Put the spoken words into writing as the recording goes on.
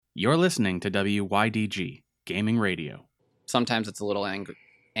You're listening to WYDG Gaming Radio. Sometimes it's a little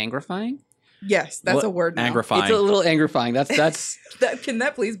angrifying. Yes, that's a word now. Angrifying. It's a little angrifying. That's Can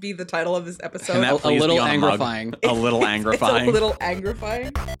that please be the title of this episode? Can that a please little be on a mug? angrifying. A little It's angrifying. a little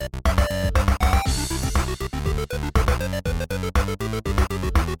angrifying.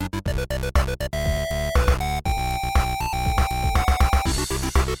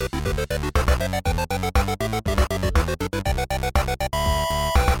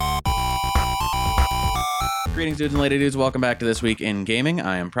 Greetings, dudes and lady dudes. Welcome back to This Week in Gaming.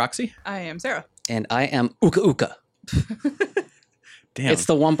 I am Proxy. I am Sarah. And I am Uka Uka. Damn. It's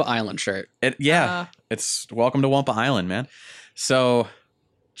the Wampa Island shirt. It's welcome to Wampa Island, man. So,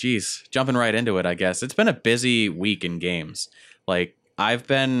 geez, jumping right into it, I guess. It's been a busy week in games. Like, I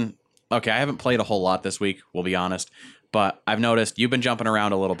haven't played a whole lot this week, we'll be honest. But I've noticed you've been jumping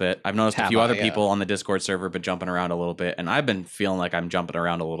around a little bit. I've noticed a few other people on the Discord server been jumping around a little bit. And I've been feeling like I'm jumping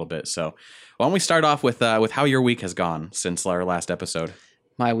around a little bit. So why don't we start off with how your week has gone since our last episode?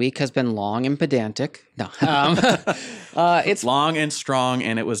 My week has been long and pedantic. No. It's long and strong,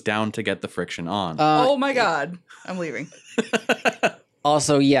 and it was down to get the friction on. Oh my god. I'm leaving.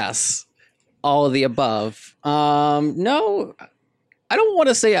 Also, yes. All of the above. No, I don't want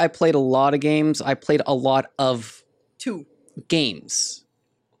to say I played a lot of games. I played a lot of 2. games.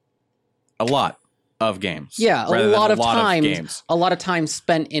 A lot of games. Yeah, rather a than lot of time. games. A lot of time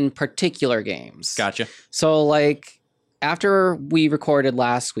spent in particular games. Gotcha. So, like, after we recorded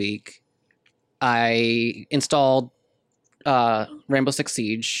last week, I installed Rainbow Six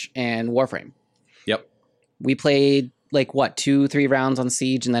Siege and Warframe. Yep. We played, 2-3 rounds on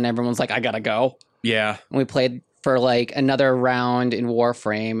Siege, and then everyone's like, I gotta go. Yeah. And we played for, another round in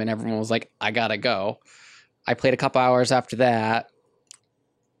Warframe, and everyone was like, I gotta go. I played a couple hours after that.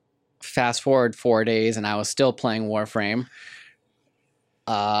 Fast forward 4 days, and I was still playing Warframe.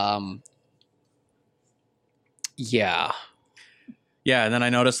 Yeah. Yeah, and then I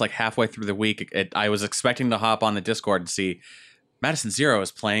noticed halfway through the week, I was expecting to hop on the Discord and see Madison Zero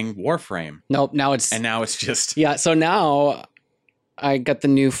is playing Warframe. Nope, now it's... And now it's just... Yeah, so now I got the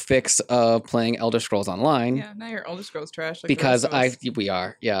new fix of playing Elder Scrolls Online. Yeah, now your Elder Scrolls trash. Because we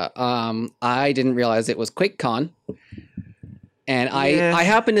are, yeah. I didn't realize it was QuakeCon. And I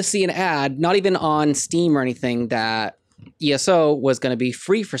happened to see an ad, not even on Steam or anything, that ESO was going to be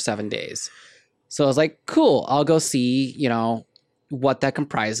free for 7 days. So I was like, cool, I'll go see, what that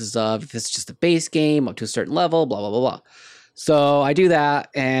comprises of. If it's just a base game up to a certain level, blah, blah, blah, blah. So I do that,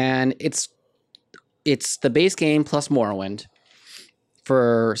 and it's the base game plus Morrowind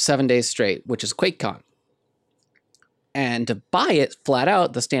for 7 days straight, which is QuakeCon. And to buy it flat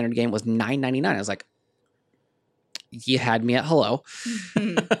out, the standard game was $9.99. I was like, you had me at hello.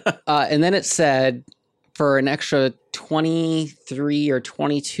 And then it said for an extra $23 or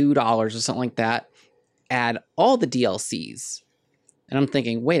 $22 or something like that, add all the DLCs. And I'm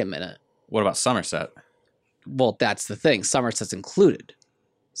thinking, wait a minute. What about Somerset? Well, that's the thing. Somerset's included.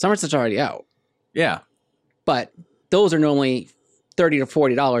 Somerset's already out. Yeah. But those are normally $30 to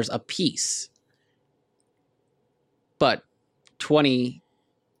 $40 a piece. But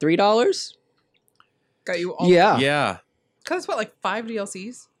 $23? Got you all. Yeah. Yeah. Because what, 5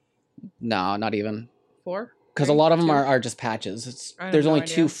 DLCs? No, not even. 4? Because a lot of them are just patches. I have There's no only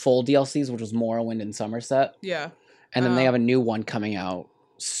idea. 2 full DLCs, which was Morrowind and Somerset. Yeah. And then they have a new one coming out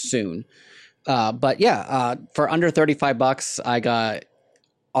soon. But yeah, for under $35, I got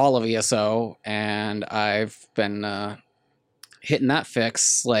all of ESO, and I've been hitting that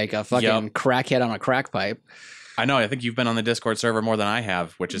fix like a fucking crackhead on a crack pipe. I know. I think you've been on the Discord server more than I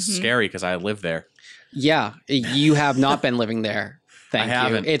have, which is scary because I live there. Yeah, you have not been living there. Thank you.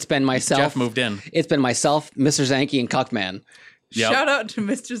 haven't. It's been myself. Jeff moved in. It's been myself, Mr. Zanky, and Cuckman. Yep. Shout out to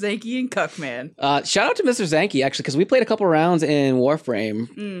Mr. Zanky and Cuckman. Shout out to Mr. Zanky, actually, because we played a couple rounds in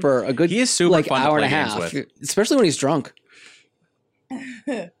Warframe for a good He is super fun to hour and play a games half, with. especially when he's drunk.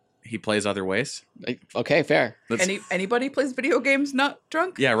 He plays other ways. Okay, fair. Anybody plays video games not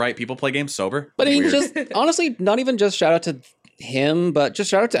drunk? Yeah, right. People play games sober. But I mean, Weird. just honestly, not even just shout out to him, but just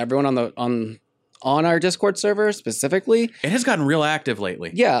shout out to everyone on our Discord server specifically. It has gotten real active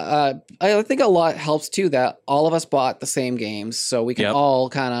lately. Yeah, I think a lot helps too that all of us bought the same games, so we can all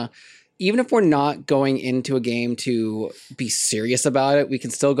kind of, even if we're not going into a game to be serious about it, we can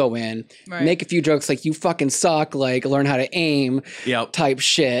still go in, make a few jokes like "you fucking suck," learn how to aim, type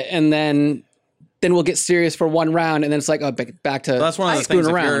shit, and then we'll get serious for one round, and then it's like, oh, back to That's one of the things.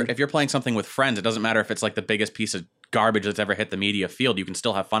 around. If you're playing something with friends, it doesn't matter if it's the biggest piece of garbage that's ever hit the media field. You can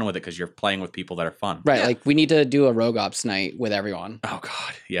still have fun with it because you're playing with people that are fun. Right, like we need to do a Rogue Ops night with everyone. Oh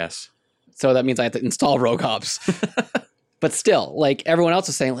God, yes. So that means I have to install Rogue Ops. But still, like everyone else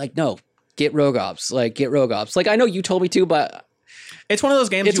is saying, like, no, get Rogue Ops. Like, get Rogue Ops. Like, I know you told me to, but It's one of those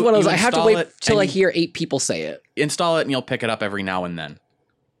games. it's one of those. I have to wait till I and hear 8 people say it. install it, and you'll pick it up every now and then.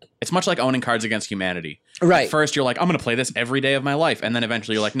 It's much like owning Cards Against Humanity. Right. At first, you're like, I'm going to play this every day of my life, and then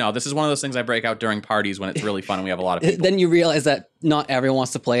eventually, you're like, no, this is one of those things I break out during parties when it's really fun and we have a lot of people. Then you realize that not everyone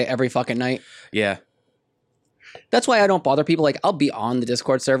wants to play it every fucking night. Yeah, That's why I don't bother people. Like, I'll be on the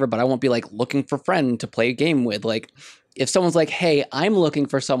Discord server, but I won't be like looking for friend to play a game with. Like, if someone's like, "Hey, I'm looking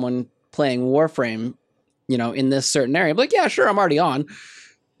for someone playing Warframe," in this certain area, I'm like, "Yeah, sure, I'm already on,"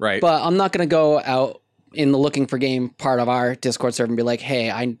 right. but I'm not gonna go out in the looking for game part of our Discord server and be like,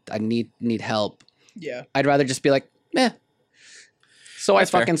 "Hey, I need help." Yeah. I'd rather just be like, "Meh." So That's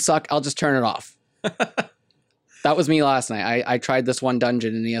I fair. fucking suck. I'll just turn it off. That was me last night. I tried this one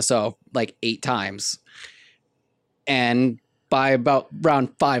dungeon in ESO like 8 times. And by about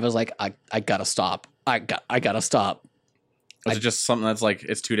round 5, I was like, I gotta stop. I gotta stop. Was it just something that's like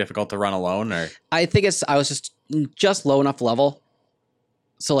it's too difficult to run alone, or I think I was just low enough level.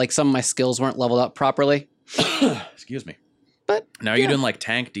 So like some of my skills weren't leveled up properly. excuse me? But Now, are you doing like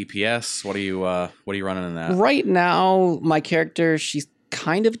tank DPS? What are you running in that? right now, my character, she's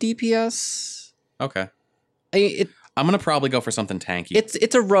kind of DPS. Okay, I- I'm gonna probably go for something tanky.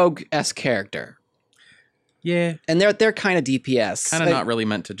 It's a rogue-esque character. yeah, And they're kind of DPS. kind of not really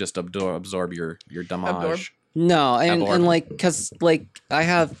meant to just absorb your damage. Absorb. No, and Abhorrent. like, because like I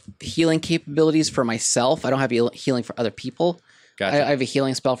have healing capabilities for myself. I don't have healing for other people. Gotcha. I have a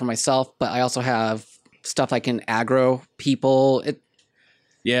healing spell for myself, but I also have stuff I can aggro people.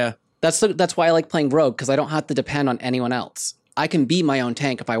 Yeah, That's why I like playing rogue, because I don't have to depend on anyone else. I can be my own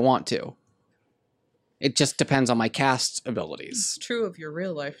tank if I want to. It just depends on my cast abilities. It's true of your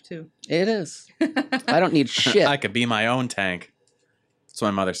real life too. It is. I don't need shit. I could be my own tank. That's what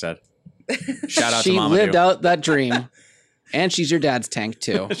my mother said. Shout out She to Mama lived Dew. out that dream. And she's your dad's tank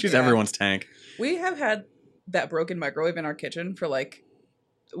too. She's Yeah. everyone's tank. We have had that broken microwave in our kitchen for like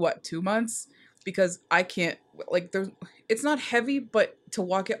 2 months because I can't it's not heavy, but to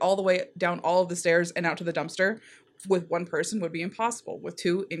walk it all the way down all of the stairs and out to the dumpster with one person would be impossible. With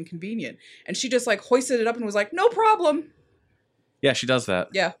 2, inconvenient. And she just like hoisted it up and was like, "No problem." Yeah, she does that.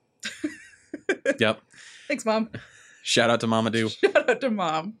 Yeah. Yep. Thanks, Mom. Shout out to Mama Dew. Shout out to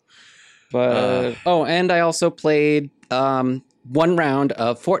Mom. But and I also played one round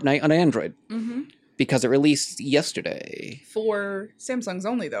of Fortnite on Android Mm-hmm. because it released yesterday. For Samsungs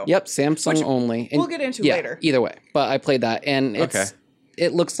only though. Yep, Samsung Which only. We'll get into yeah, later. either way. But I played that, and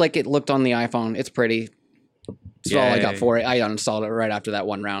it looks like it looked on the iPhone. It's pretty. That's all I got Yay. for it. I uninstalled it right after that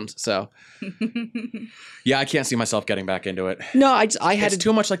one round. So Yeah, I can't see myself getting back into it. no, I had It's to.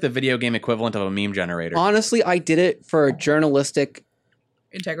 too much like the video game equivalent of a meme generator. Honestly, I did it for journalistic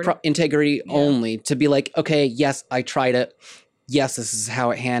Integrity. integrity Yeah. only, to be like, okay, yes, I tried it. Yes, this is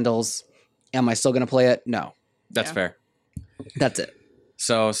how it handles. Am I still going to play it? No. That's Yeah. fair. That's it.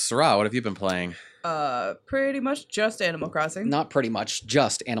 So, Sarah, what have you been playing? Pretty much just Animal Crossing. Not pretty much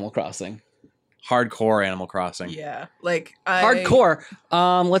just Animal Crossing. Hardcore Animal Crossing. Yeah, like I Hardcore.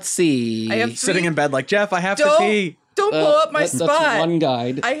 Let's see. I have Sitting in bed like, Jeff, I have to Don't- pee. Don't blow up my that's spot. one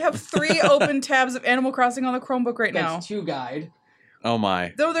guide. I have 3 open tabs of Animal Crossing on the Chromebook right now. That's 2 guide. Oh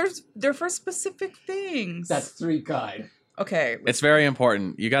my. Though they're for specific things. That's 3 guide. okay. It's very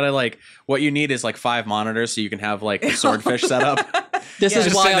important. You gotta what you need is like 5 monitors so you can have like the swordfish set up. This Yeah. is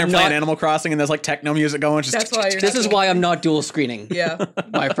Just why sitting there I'm playing not. Animal Crossing and there's like techno music going. Just That's why you're. This not is doing- why I'm not dual screening Yeah.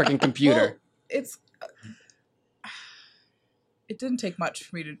 my freaking computer. Well, it's. It didn't take much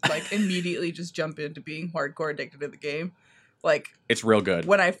for me to like immediately just jump into being hardcore addicted to the game. Like it's real good.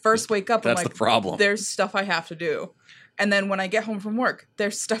 when I first wake up, I'm That's like, the problem. there's stuff I have to do, and then when I get home from work,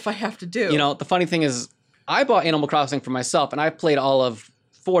 there's stuff I have to do. You know, the funny thing is, I bought Animal Crossing for myself, and I played all of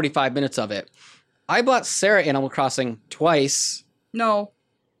 45 minutes of it. I bought Sarah Animal Crossing twice. No,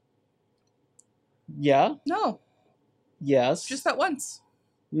 Yeah. no, Yes. just that once.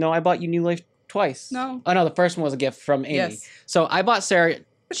 No, I bought you New Life twice. No. Oh no, the first one was a gift from Amy. Yes. So I bought Sarah.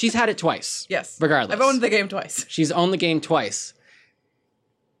 She's had it twice. Yes. Regardless. I've owned the game twice. She's owned the game twice.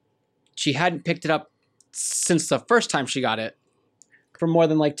 She hadn't picked it up since the first time she got it for more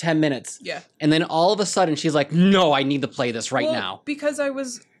than like 10 minutes. Yeah. And then all of a sudden she's like, no, I need to play this right Well, now. because I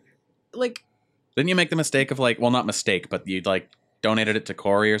was like, Didn't you make the mistake of not mistake, but you donated it to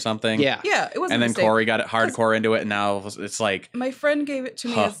Corey or something? Yeah. yeah, it wasn't. And a then mistake. Corey got it hardcore into it, and now it's like, My friend gave it to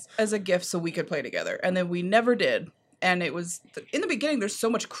me Huh. as a gift so we could play together, and then we never did. And it was in the beginning. There's so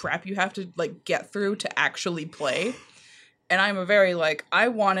much crap you have to like get through to actually play, and I'm a very like I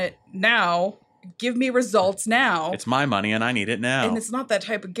want it now. Give me results now. it's my money and I need it now. And it's not that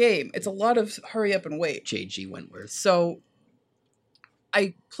type of game. It's a lot of hurry up and wait. JG Wentworth. So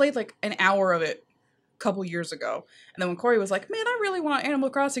I played like an hour of it a couple years ago. And then when Corey was like, man, I really want Animal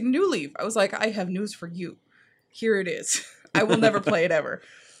Crossing New Leaf, I was like, I have news for you. Here it is. I will never play it ever.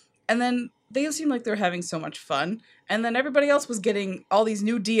 And then they seemed like they're having so much fun. And then everybody else was getting all these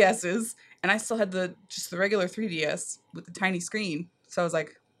new DSs. And I still had just the regular 3DS with the tiny screen. So I was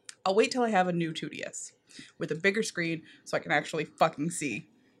like, I'll wait till I have a new 2DS with a bigger screen so I can actually fucking see.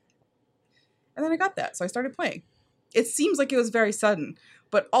 And then I got that, so I started playing. It seems like it was very sudden,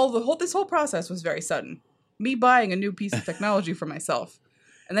 but this whole process was very sudden. Me buying a new piece of technology for myself,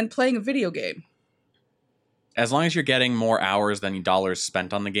 and then playing a video game. As long as you're getting more hours than dollars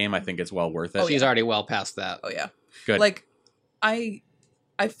spent on the game, I think it's well worth it. Oh, She's yeah. already well past that. Oh yeah, Good. Like, I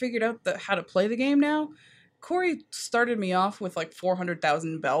figured out how to play the game now. Corey started me off with like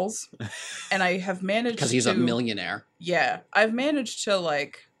 400,000 bells, and I have managed Because he's a millionaire. Yeah, I've managed to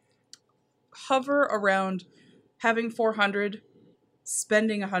like hover around having 400,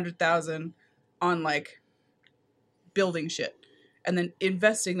 spending 100,000 on like building shit, and then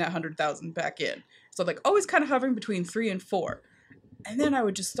investing that 100,000 back in. So like always kind of hovering between 3 and 4. And then I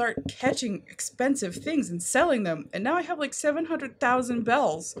would just start catching expensive things and selling them. And now I have like 700,000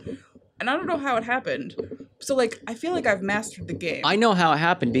 bells. And I don't know how it happened. So like I feel like I've mastered the game. I know how it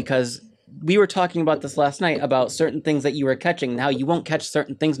happened because we were talking about this last night about certain things that you were catching and how you won't catch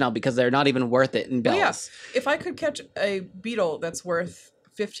certain things now because they're not even worth it in bells. Well, yeah. If I could catch a beetle that's worth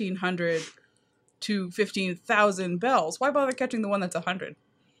 1,500 to 15,000 bells, why bother catching the one that's 100?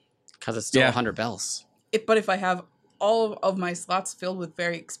 Because it's still 100 bells. But if I have all of my slots filled with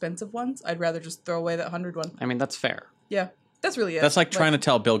very expensive ones, I'd rather just throw away that 100 one. I mean, that's fair. Yeah, that's really it. That's like trying to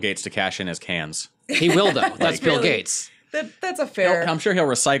tell Bill Gates to cash in his cans. He will, though. That's Bill really- Gates. That's a fair... I'm sure he'll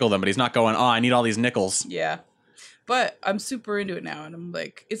recycle them, but he's not going, I need all these nickels. Yeah. But I'm super into it now, and I'm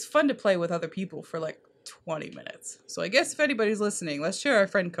like, it's fun to play with other people for like 20 minutes. So I guess if anybody's listening, let's share our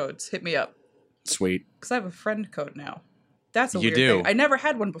friend codes. Hit me up. Sweet. Because I have a friend code now. That's a You weird do. thing. I never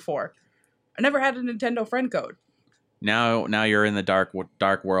had one before. I never had a Nintendo friend code. Now you're in the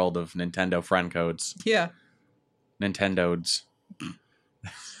dark world of Nintendo friend codes. Yeah. Nintendodes.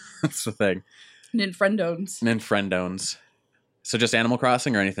 That's the thing. Ninfriendones. Ninfriendones. So just Animal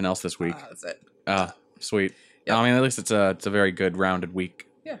Crossing or anything else this week? That's it. Sweet. Yep. I mean, at least it's a very good rounded week.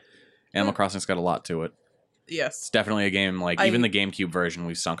 Yeah. Animal Yeah. Crossing's got a lot to it. Yes. It's definitely a game like even the GameCube version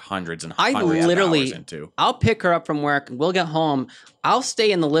we've sunk hundreds and I hundreds literally- of hours into. I'll pick her up from work. We'll get home. I'll stay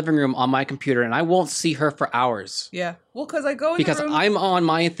in the living room on my computer, and I won't see her for hours. Yeah. Well, because I go in Because the room... I'm on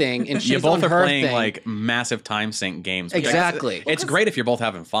my thing, and she's You both on her are playing thing. like massive time sync games. which Exactly. It's great if you're both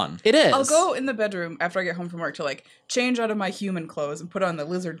having fun. It is. I'll go in the bedroom after I get home from work to like change out of my human clothes and put on the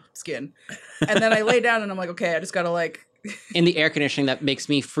lizard skin. And then I lay down and I'm like, okay, I just gotta like... in the air conditioning that makes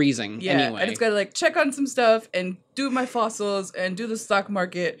me freezing Yeah, anyway. and it's gotta like check on some stuff and do my fossils and do the stock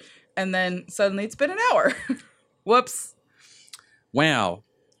market, and then suddenly it's been an hour. Whoops. Wow.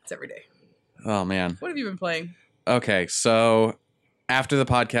 It's every day. Oh man. What have you been playing? Okay, so after the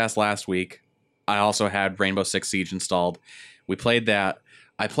podcast last week, I also had Rainbow Six Siege installed. We played that.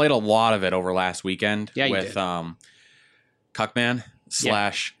 I played a lot of it over last weekend Yeah, you with did. Cuckman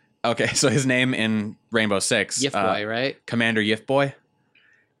slash. Okay, so his name in Rainbow Six, Yif Boy, right? Commander Yif Boy,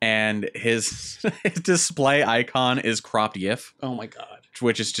 and his display icon is cropped Yif, Oh my god.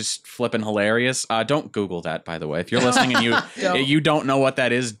 which is just flipping hilarious. Don't Google that, by the way. If you're listening and Don't. you don't know what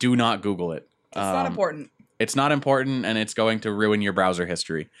that is, do not Google it. It's not important. It's not important, and it's going to ruin your browser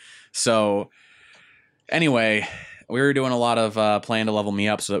history. So, anyway, we were doing a lot of playing to level me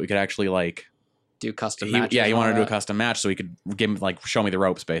up so that we could actually like. Do custom He matches. wanted to do a custom. custom match so he could give him like show me the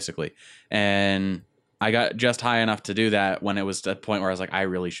ropes basically, and I got just high enough to do that when it was at the point where I was like, I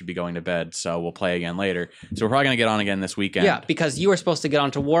really should be going to bed, so we'll play again later. So we're probably gonna get on again this weekend. Yeah, because you were supposed to get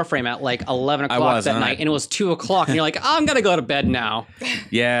onto Warframe at like 11 o'clock was, that and night, and it was 2 o'clock, and you're like, I'm gonna go to bed now.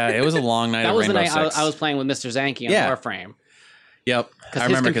 Yeah, it was a long night. That of was the Rainbow night Six. I was playing with Mr. Zanky on Yeah. Warframe. Yep, Because I his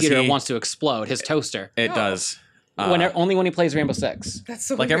remember computer he, wants to explode, his toaster. It Oh. does. Only when he plays Rainbow Six. That's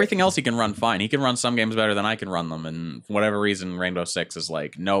so Like weird. everything else, he can run fine. He can run some games better than I can run them, and for whatever reason, Rainbow Six is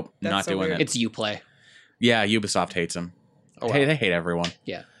like, nope, That's not so doing weird. it. It's Uplay. Yeah, Ubisoft hates him. Oh, Hey, well. they hate everyone.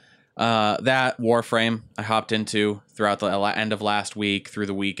 Yeah. That Warframe I hopped into throughout the end of last week, through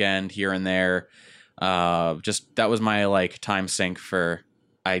the weekend, here and there. Just that was my like time sink for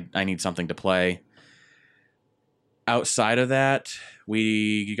I need something to play. Outside of that,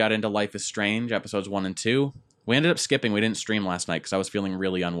 we got into Life is Strange episodes 1 and 2. We ended up skipping. We didn't stream last night because I was feeling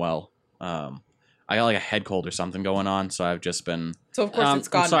really unwell. I got like a head cold or something going on, so I've just been. So of course it's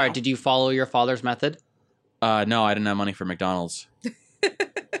gone I'm sorry, now. did you follow your father's method? No, I didn't have money for McDonald's,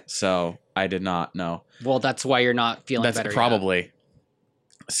 so I did not. No, Well, that's why you're not feeling that's better yet. probably.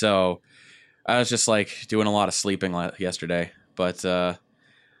 So I was just like doing a lot of sleeping yesterday. But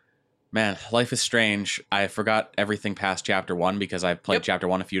man, life is strange. I forgot everything past chapter 1 because I've played Yep. chapter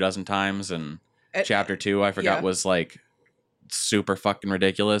 1 a few dozen times, and Uh, chapter 2 I forgot yeah. was like super fucking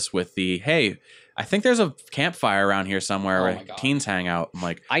ridiculous with the hey, I think there's a campfire around here somewhere Oh where my God. teens hang out. I'm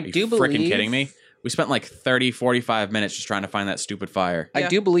like, I are you do freaking believe- kidding me? We spent like 30, 45 minutes just trying to find that stupid fire. I Yeah.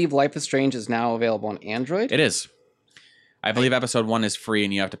 do believe Life is Strange is now available on Android. It is. I believe episode 1 is free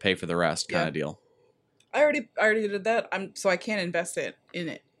and you have to pay for the rest kind Yeah. of deal. I already did that. So I can't invest in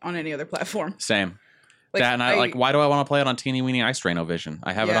it on any other platform. Same. Like, that and I like, why do I want to play it on Teeny Weeny Ice Vision?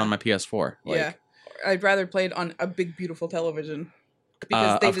 I have it Yeah. on my PS4. Like, yeah, I'd rather play it on a big, beautiful television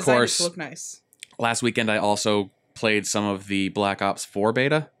because they of designed course. it to look nice. Last weekend I also played some of the Black Ops 4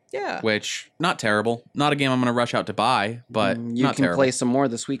 beta, Yeah, which not terrible. Not a game I'm going to rush out to buy, but You not can terrible. play some more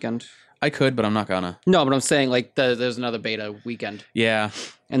this weekend. I could, but I'm not gonna. No, but I'm saying like there's another beta weekend, Yeah.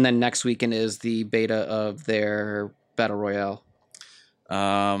 and then next weekend is the beta of their battle royale.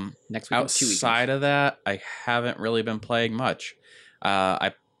 Next weekend, 2 weekends. Outside of that, I haven't really been playing much.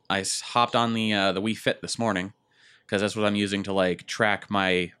 I hopped on the Wii Fit this morning because that's what I'm using to like track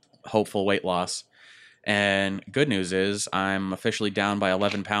my hopeful weight loss. And good news is I'm officially down by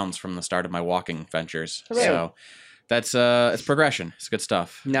 11 pounds from the start of my walking ventures. Hooray. So that's it's progression. It's good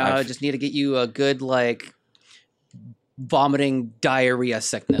stuff. No, I just need to get you a good like vomiting diarrhea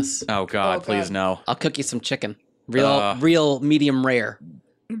sickness. Oh God, Oh, please God. no. I'll cook you some chicken, real medium rare.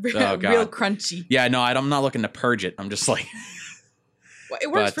 Oh, God. real crunchy. Yeah, no, I'm not looking to purge it. I'm just like, Well,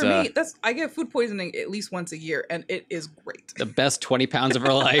 it works But, for me. I get food poisoning at least once a year, and it is great. The best 20 pounds of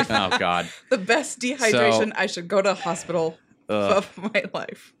her life. oh God, The best dehydration. I should go to hospital Ugh. of my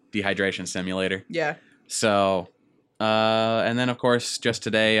life. dehydration simulator. Yeah. So, and then of course, just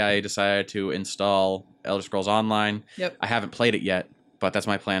today I decided to install Elder Scrolls Online. Yep. I haven't played it yet, but that's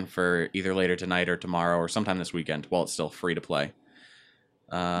my plan for either later tonight or tomorrow or sometime this weekend while it's still free to play.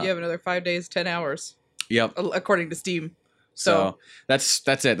 You have another 5 days, 10 hours, Yep. according to Steam. So that's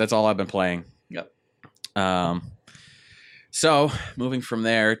it. That's all I've been playing. Yep. So moving from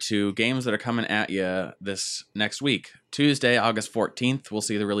there to games that are coming at you this next week. Tuesday, August 14th, we'll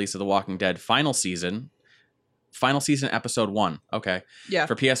see the release of The Walking Dead Final Season Episode 1. Okay. Yeah.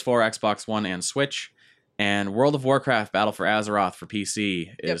 For PS4, Xbox One, and Switch. And World of Warcraft Battle for Azeroth for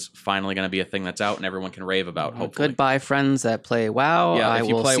PC is finally going to be a thing that's out and everyone can rave about, hopefully. Goodbye, friends that play WoW. Yeah, I if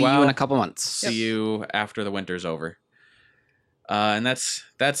you will play see WoW, you in a couple months. See you after the winter's over. And that's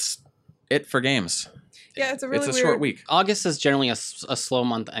it for games. Yeah, it's a really It's a weird. short week. August is generally a slow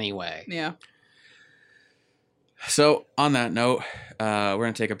month anyway. Yeah. So, on that note, we're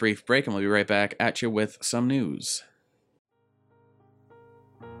going to take a brief break and we'll be right back at you with some news.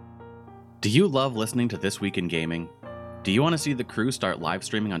 Do you love listening to This Week in Gaming? Do you want to see the crew start live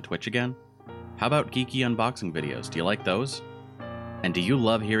streaming on Twitch again? How about geeky unboxing videos? Do you like those? And do you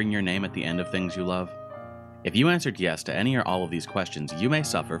love hearing your name at the end of things you love? If you answered yes to any or all of these questions, you may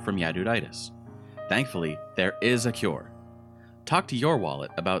suffer from Yaduditis. Thankfully, there is a cure. Talk to your wallet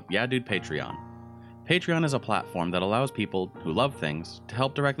about Yadude Patreon. Patreon is a platform that allows people who love things to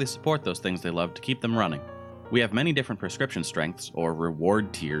help directly support those things they love to keep them running. We have many different prescription strengths, or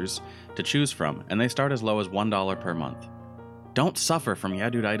reward tiers, to choose from, and they start as low as $1 per month. Don't suffer from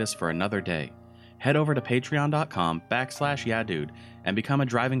Yaduditis for another day. Head over to patreon.com/Yadude and become a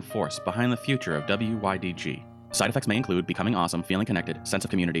driving force behind the future of WYDG. Side effects may include becoming awesome, feeling connected, sense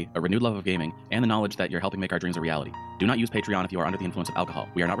of community, a renewed love of gaming, and the knowledge that you're helping make our dreams a reality. Do not use Patreon if you are under the influence of alcohol.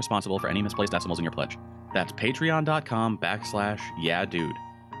 We are not responsible for any misplaced decimals in your pledge. That's patreon.com/YaDude.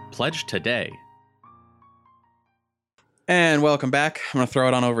 Pledge today. And welcome back. I'm going to throw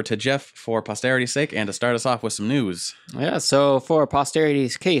it on over to Jeff for posterity's sake and to start us off with some news. Yeah, so for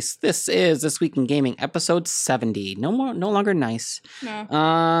posterity's case, this is This Week in Gaming, episode 70. No longer nice. No.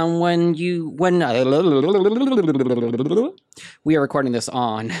 We are recording this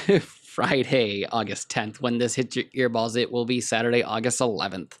on Friday, August 10th. When this hits your earballs, it will be Saturday, August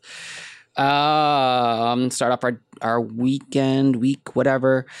 11th. Start off our week,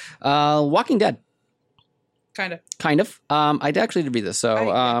 whatever. Walking Dead. Kind of. I actually did read this.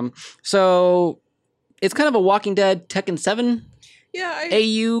 So, so it's kind of a Walking Dead Tekken 7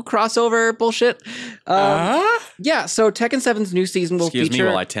 AU crossover bullshit. Yeah, so Tekken 7's new season will Excuse feature... me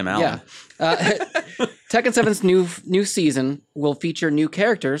while I Tim Allen. Yeah. Tekken 7's new season will feature new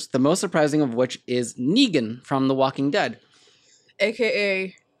characters, the most surprising of which is Negan from The Walking Dead.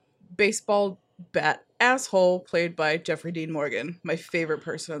 AKA baseball bat asshole, played by Jeffrey Dean Morgan, my favorite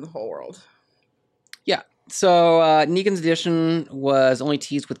person in the whole world. Yeah. So Negan's edition was only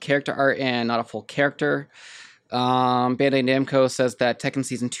teased with character art and not a full character. Bandai Namco says that Tekken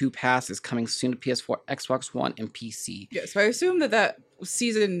Season 2 Pass is coming soon to PS4, Xbox One, and PC. Yeah, so I assume that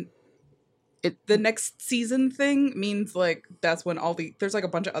season, the next season thing means like that's when there's like a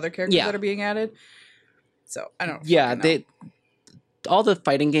bunch of other characters that are being added. So I don't. Yeah, know. all the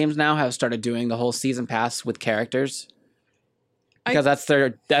fighting games now have started doing the whole season pass with characters because that's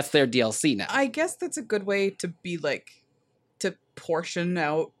their DLC now. I guess that's a good way to be like to portion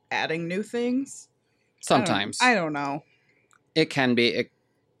out adding new things. Sometimes I don't know. It can be.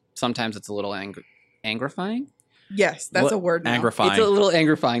 Sometimes it's a little angrifying. Yes, that's a word now. Angrifying. It's a little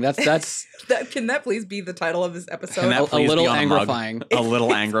angrifying. That's Can that please be the title of this episode? Can that a please little be on a mug? angrifying. A little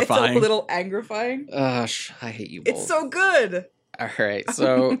angrifying. It's a little angrifying. I hate you both. It's so good. All right,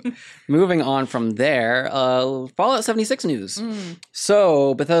 so moving on from there, Fallout 76 news.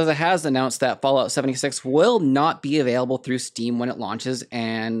 So Bethesda has announced that Fallout 76 will not be available through Steam when it launches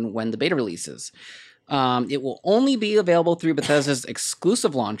and when the beta releases. It will only be available through Bethesda's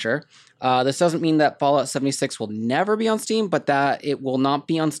exclusive launcher. This doesn't mean that Fallout 76 will never be on Steam, but that it will not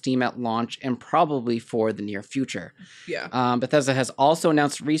be on Steam at launch and probably for the near future. Yeah. Bethesda has also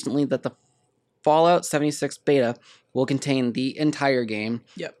announced recently that the Fallout 76 beta will contain the entire game.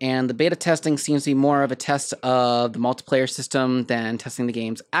 Yep. And the beta testing seems to be more of a test of the multiplayer system than testing the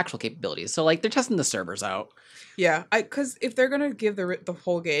game's actual capabilities. So, like, they're testing the servers out. Yeah, because if they're gonna give the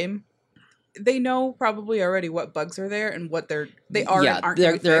whole game, they know probably already what bugs are there and what they are and aren't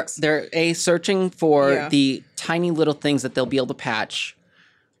gonna fix. They're searching for the tiny little things that they'll be able to patch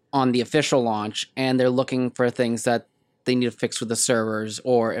on the official launch, and they're looking for things that they need to fix with the servers,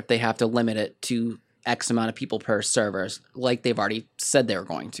 or if they have to limit it to X amount of people per servers, like they've already said they were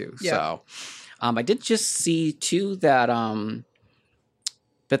going to. Yeah. So, I did just see too that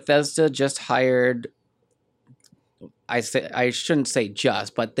Bethesda just hired. I shouldn't say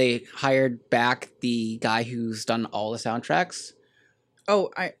just, but they hired back the guy who's done all the soundtracks.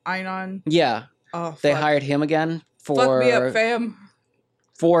 Oh, Einon. Yeah. Oh, They fuck. hired him again Fuck me up, for fam.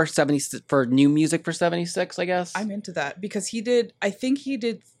 for new music for 76, I guess. I'm into that because he did. I think he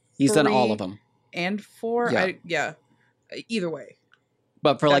did. He's done 3 all of them. and 4. Yeah. Either way.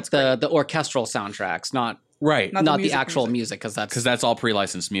 But for like That's the orchestral soundtracks, not Right. Not the the actual music, because Because that's all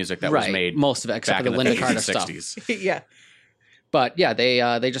pre-licensed music that right, was made most of it except back for in the the Linda 50s Carter and stuff. 60s. Yeah. But yeah,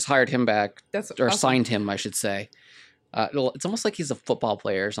 they just hired him back, That's or awesome. signed him, I should say. It's almost like he's a football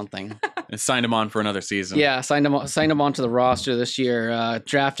player or something. And signed him on for another season. Yeah, signed him onto the roster this year,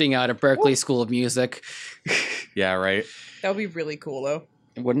 drafting out of Berkeley School of Music. Yeah, right. That would be really cool though.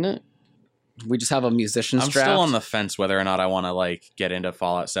 Wouldn't it? We just have a musician's I'm draft. still on the fence whether or not I want to like get into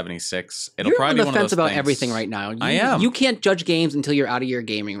Fallout 76. It'll You're probably on be the one of fence those about things. everything right now. I am. You can't judge games until you're out of your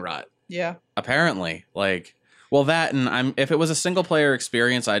gaming rut. Yeah. Apparently, like, well, that and if it was a single player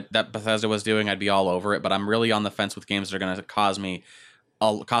experience that Bethesda was doing, I'd be all over it. But I'm really on the fence with games that are going to cost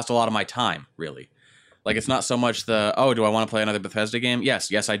a lot of my time. Really, like it's not so much do I want to play another Bethesda game?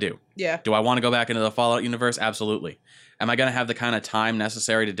 Yes, I do. Yeah. Do I want to go back into the Fallout universe? Absolutely. Am I going to have the kind of time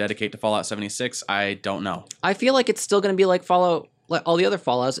necessary to dedicate to Fallout 76? I don't know. I feel like it's still going to be like Fallout, like all the other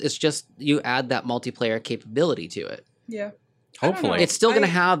Fallouts. It's just you add that multiplayer capability to it. Yeah. I don't Hopefully. know. It's still going to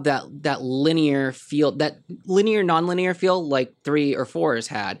have that linear feel, that linear, non-linear feel like 3 or 4 has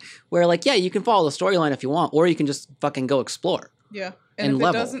had, where like, yeah, you can follow the storyline if you want, or you can just fucking go explore. Yeah. And if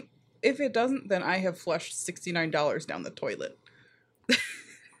level. if it doesn't, then I have flushed $69 down the toilet.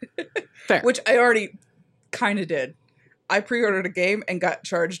 Fair. Which I already kind of did. I pre-ordered a game and got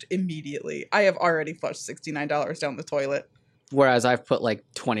charged immediately. I have already flushed $69 down the toilet. Whereas I've put like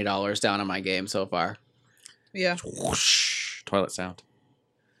 $20 down on my game so far. Yeah. Whoosh, toilet sound.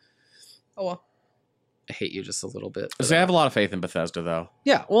 Oh well. I hate you just a little bit. for So I that. have a lot of faith in Bethesda, though.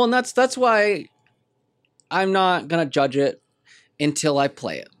 Yeah, well, and that's why I'm not gonna judge it until I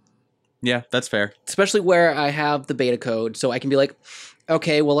play it. Yeah, that's fair. Especially where I have the beta code, so I can be like,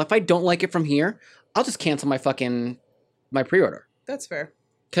 okay, well, if I don't like it from here, I'll just cancel my pre-order. That's fair.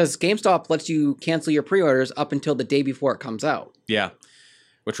 Because GameStop lets you cancel your pre-orders up until the day before it comes out. Yeah.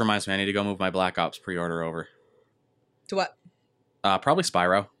 Which reminds me, I need to go move my Black Ops pre-order over. To what? Probably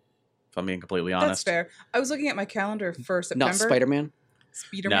Spyro, if I'm being completely honest. That's fair. I was looking at my calendar for September. Not Spider-Man.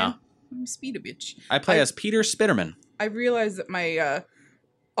 Spider-Man. I'm Speeder bitch. I play as Peter Spiderman. I realized that my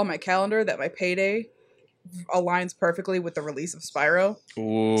on my calendar that my payday aligns perfectly with the release of Spyro.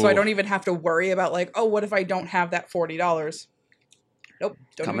 Ooh. So I don't even have to worry about like, oh, what if I don't have that $40? Nope,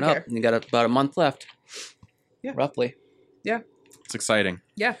 don't Coming even up. care. You got about a month left. Yeah. Roughly. It's exciting.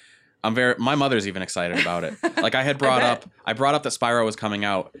 Yeah. My mother's even excited about it. Like I brought up that Spyro was coming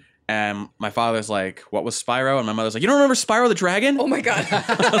out, And my father's like, what was Spyro? And my mother's like, you don't remember Spyro the Dragon? Oh my god.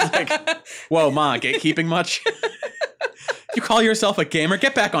 I was like, whoa, Ma, gatekeeping much? You call yourself a gamer?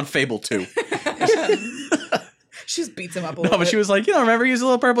 Get back on Fable 2. She just beats him up a No, little but bit. she was like, you don't remember he's a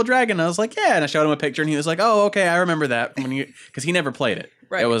little purple dragon? And I was like, yeah. And I showed him a picture and he was like, oh, okay, I remember that. Because he never played it.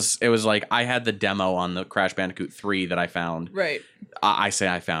 Right. It was like I had the demo on the Crash Bandicoot 3 that I found. Right. I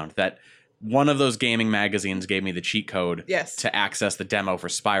found that one of those gaming magazines gave me the cheat code Yes. to access the demo for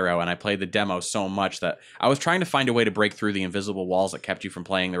Spyro, and I played the demo so much that I was trying to find a way to break through the invisible walls that kept you from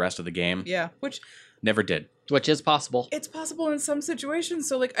playing the rest of the game. Yeah. Which Never did. Which is possible. it's possible in some situations.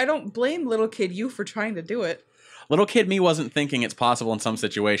 So like I don't blame little kid you for trying to do it. Little kid me wasn't thinking it's possible in some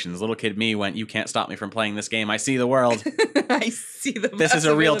situations. Little kid me went, you can't stop me from playing this game. I see the world. I see the This is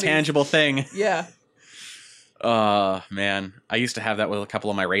a real possibilities. tangible thing. Yeah. Man. I used to have that with a couple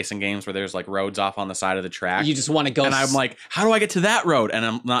of my racing games where there's like roads off on the side of the track. You just want to go. And I'm like, how do I get to that road? And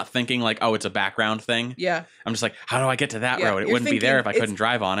I'm not thinking like, oh, it's a background thing. Yeah. I'm just like, how do I get to that Yeah, road? It you're wouldn't be there if I thinking couldn't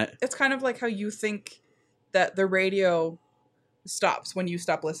drive on it. It's kind of like how you think that the radio stops when you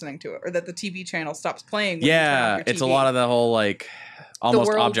stop listening to it, or that the TV channel stops playing when you turn Yeah, off your it's a TV. lot of the whole like almost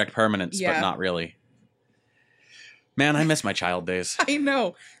world- object permanence, but yeah. not really. Man, I miss my child days. I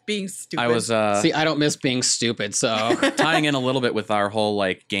know, being stupid. I was See, I don't miss being stupid, so. tying in a little bit with our whole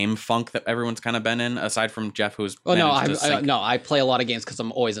like game funk that everyone's kind of been in, aside from Jeff, who's Oh no, managed to sync. I play a lot of games because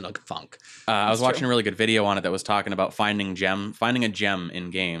I'm always in a funk. I was That's watching true. a really good video on it that was talking about finding a gem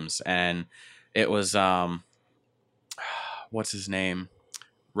in games, and it was what's his name,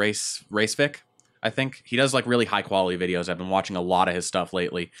 Racevic, I think. He does like really high quality videos. I've been watching a lot of his stuff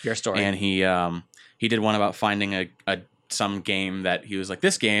lately, Your story. and he did one about finding some game that he was like,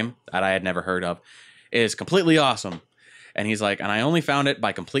 this game that I had never heard of is completely awesome. And he's like, and I only found it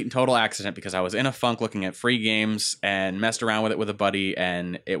by complete and total accident because I was in a funk looking at free games and messed around with it with a buddy,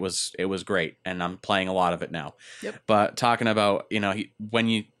 and it was great. And I'm playing a lot of it now. Yep. But talking about,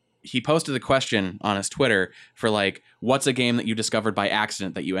 he posted the question on his Twitter for like, what's a game that you discovered by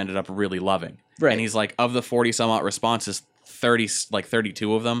accident that you ended up really loving? Right. And he's like, of the 40 some odd responses,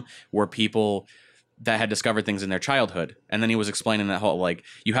 32 of them were people that had discovered things in their childhood. And then he was explaining that whole, like,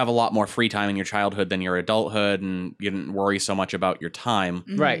 you have a lot more free time in your childhood than your adulthood, and you didn't worry so much about your time.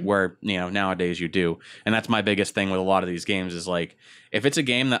 Mhm. Right. Where, nowadays you do. And that's my biggest thing with a lot of these games is like, if it's a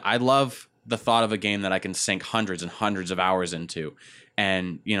game that I love, the thought of a game that I can sink hundreds and hundreds of hours into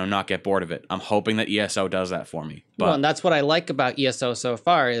and, not get bored of it. I'm hoping that ESO does that for me. But Well, and that's what I like about ESO so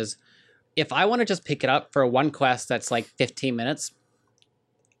far is if I want to just pick it up for one quest that's like 15 minutes,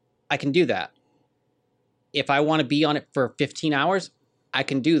 I can do that. If I want to be on it for 15 hours, I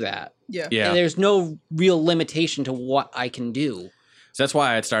can do that. Yeah. yeah. And there's no real limitation to what I can do. So that's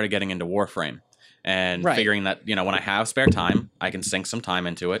why I had started getting into Warframe and Right. figuring that, when I have spare time, I can sink some time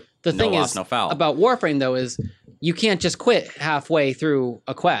into it. The no thing loss, is no foul. about Warframe, though, is you can't just quit halfway through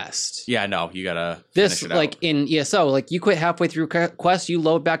a quest. Yeah, no, you gotta This, finish it like out. in ESO, like you quit halfway through quest, you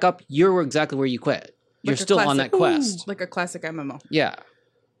load back up, you're exactly where you quit. You're Like a still on that classic- quest. like a classic MMO. Yeah.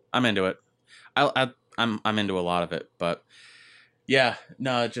 I'm into it. I'm into a lot of it, but yeah,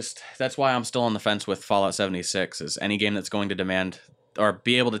 no, that's why I'm still on the fence with Fallout 76. Is any game that's going to demand or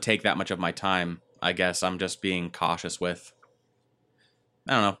be able to take that much of my time, I guess I'm just being cautious with.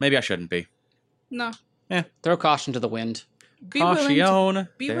 I don't know. Maybe I shouldn't be. No. Throw caution to the wind. Be willing to, Caution.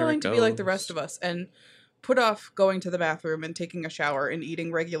 be There willing it to be like the goes. rest of us and put off going to the bathroom and taking a shower and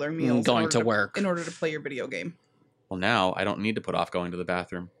eating regular meals. in Going order to work. in order to play your video game. Well, now I don't need to put off going to the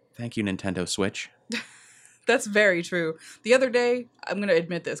bathroom. Thank you, Nintendo Switch. That's very true. The other day, I'm going to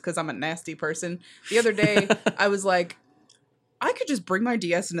admit this because I'm a nasty person. The other day, I was like, I could just bring my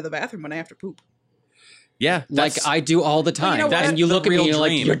DS into the bathroom when I have to poop. Yeah, Like I do all the Well, you time. know what? And you That's look the at me real and you're like,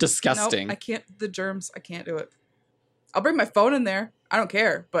 dream. you're No, disgusting. I can't. The germs, I can't do it. I'll bring my phone in there. I don't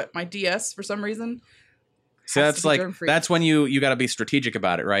care. But my DS, for some reason, So has that's to be like germ-free. that's when you got to be strategic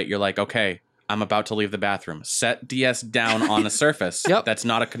about it, right? You're like, okay, I'm about to leave the bathroom. Set DS down on a surface Yep. that's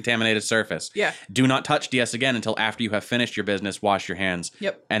not a contaminated surface. Yeah. Do not touch DS again until after you have finished your business. Wash your hands.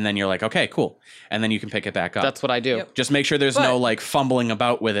 Yep. And then you're like, okay, cool. And then you can pick it back up. That's what I do. Yep. Just make sure there's But- no like fumbling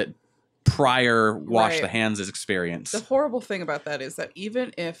about with it prior wash Right. the hands experience. The horrible thing about that is that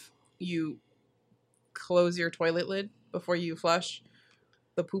even if you close your toilet lid before you flush,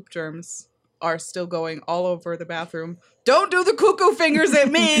 the poop germs are still going all over the bathroom. Don't do the cuckoo fingers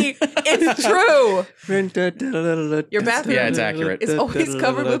at me. It's true. Your bathroom Yeah, it's accurate. is always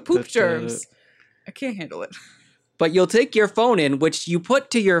covered with poop germs. I can't handle it. But you'll take your phone in, which you put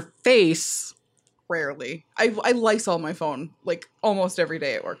to your face. Rarely. I Lysol my phone like almost every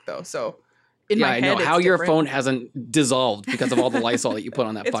day at work though. So In yeah, my I head, know it's how your different. phone hasn't dissolved because of all the Lysol that you put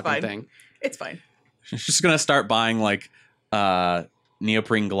on that It's fucking fine. thing. It's fine. She's just gonna start buying like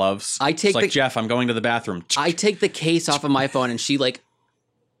neoprene gloves. I take it's like the- Jeff, I'm going to the bathroom. I take the case off of my phone and she like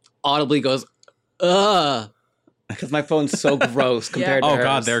audibly goes, ugh. Because my phone's so gross compared to Oh hers.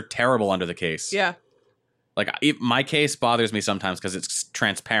 god, they're terrible under the case. Yeah. Like my case bothers me sometimes because it's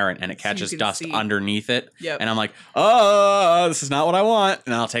transparent and it So you catches can dust see. underneath it. Yep. And I'm like, oh, this is not what I want.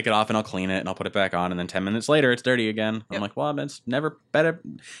 And I'll take it off and I'll clean it and I'll put it back on. And then 10 minutes later, it's dirty again. Yep. I'm like, well, it's never put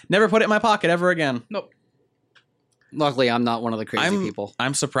it in my pocket ever again. Nope. Luckily, I'm not one of the crazy people.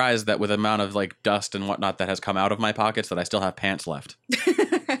 I'm surprised that with the amount of like dust and whatnot that has come out of my pockets that I still have pants left.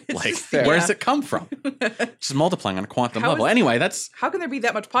 Like, fair. where does it come from? Just multiplying on a quantum How level. is- Anyway, that's, How can there be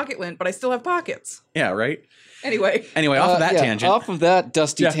that much pocket lint, but I still have pockets? yeah, right? Anyway. Anyway, off of that Yeah, tangent. Off of that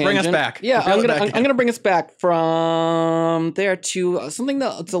dusty Jeff, tangent. bring us back. Yeah, Reel I'm it gonna back in. I'm gonna bring us back from there to something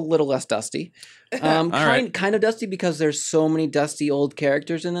that's a little less dusty. right. Kind of dusty because there's so many dusty old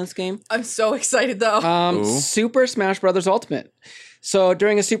characters in this game. I'm so excited though. Ooh. Super Smash Brothers Ultimate. So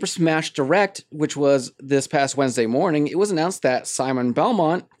during a Super Smash Direct, which was this past Wednesday morning, it was announced that Simon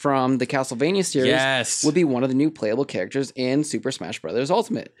Belmont from the Castlevania series Yes. would be one of the new playable characters in Super Smash Brothers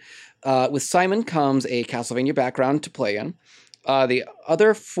Ultimate. With Simon comes a Castlevania background to play in. The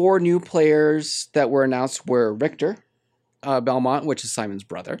other 4 new players that were announced were Richter Belmont, which is Simon's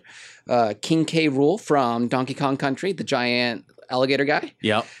brother, King K. Rool from Donkey Kong Country, the giant alligator guy,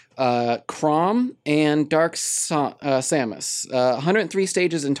 Yep. Crom, and Dark Samus. 103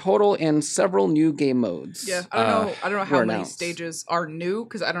 stages in total and several new game modes. Yeah, I don't know how were many announced. stages are new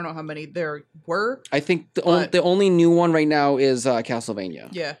because I don't know how many there were. I think But- the only new one right now is Castlevania.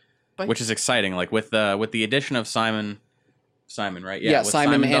 Yeah, but Which is exciting. Like with the addition of Simon, right? Yeah, with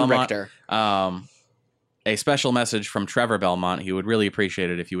Simon and Belmont, Richter. A special message from Trevor Belmont. He would really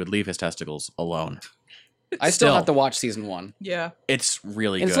appreciate it if you would leave his testicles alone. I still Still. have to watch season 1. yeah, It's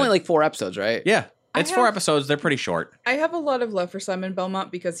really And good. it's only like 4 episodes, right? yeah, I it's 4 have- episodes. They're pretty short. I have a lot of love for Simon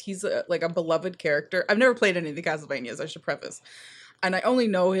Belmont because he's like a beloved character. I've never played any of the Castlevanias, I should preface, and I only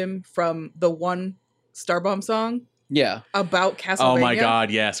know him from the one Starbomb song Yeah. about Castlevania. Oh my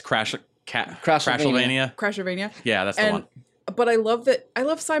god, yes, Crashylvania. Crashylvania. Yeah, that's the And one. but I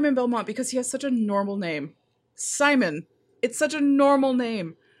love Simon Belmont because he has such a normal name. Simon. It's such a normal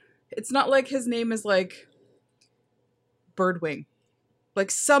name. It's not like his name is like Birdwing.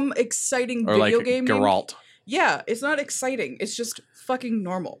 Like some exciting Or like video game name. Geralt. Yeah, it's not exciting. It's just fucking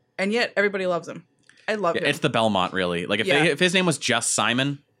normal. And yet everybody loves him. I love him. It's the Belmont, really. Like Yeah. if his name was just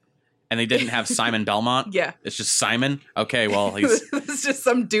Simon, and they didn't have Simon Belmont, yeah. it's just Simon. Okay, well he's It's just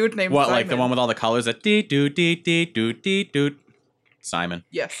some dude named what, Simon. like the one with all the colors that dee doo dee dee doo dee doo. Simon.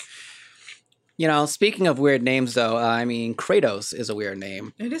 Yes. You know, speaking of weird names, though, I mean, Kratos is a weird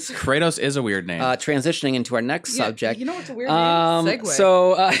name. It is. Kratos is a weird name. Transitioning into our next Yeah, subject. You know what's a weird name? Segue.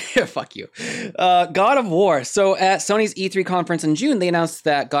 So, fuck you. God of War. So at Sony's E3 conference in June, they announced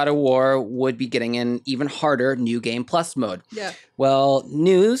that God of War would be getting an even harder New Game Plus mode. yeah. Well,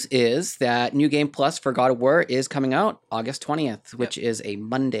 news is that New Game Plus for God of War is coming out August 20th, which is a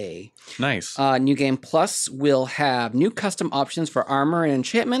Monday. Nice. New Game Plus will have new custom options for armor and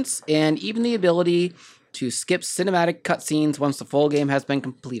enchantments, and even the ability to skip cinematic cutscenes once the full game has been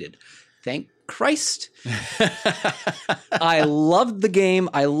completed. Thank Christ. I loved the game.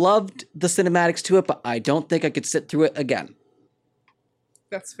 I loved the cinematics to it, but I don't think I could sit through it again.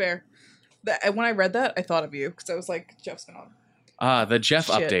 That's fair. And when I read that, I thought of you because I was like, Jeff's gone. The Jeff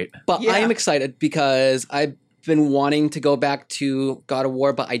Shit. update. But Yeah. I am excited because I've been wanting to go back to God of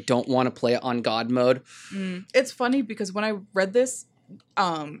War, but I don't want to play it on God mode. It's funny because when I read this,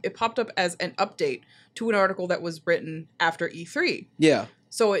 it popped up as an update to an article that was written after E3. Yeah,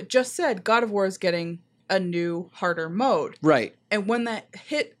 So it just said God of War is getting a new, harder mode. right. And when that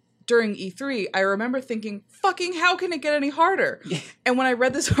hit during E3, I remember thinking, fucking how can it get any harder? And when I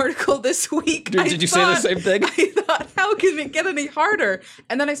read this article this week, Did you say the same thing? I thought, how can it get any harder?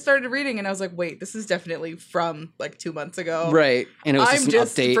 And then I started reading and I was like, wait, this is definitely from like 2 months ago. Right. And it was I'm just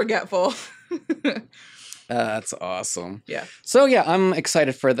just an update. forgetful. That's awesome. Yeah. So yeah, I'm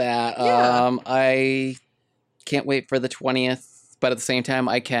excited for that. Yeah. I can't wait for the 20th, but at the same time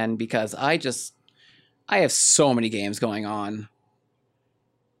I can because I have so many games going on.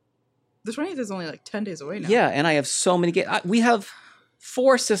 The 20th is only like 10 days away now. Yeah, and I have so many games. We have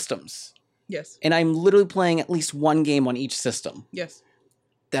 4 systems, Yes. and I'm literally playing at least one game on each system Yes.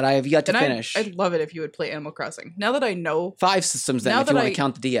 that I have yet to And finish. I'd love it if you would play Animal Crossing. Now that I know, 5 systems then, Now if you that want I- to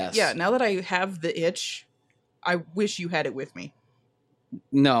count the DS. yeah, now that I have the itch, I wish you had it with me.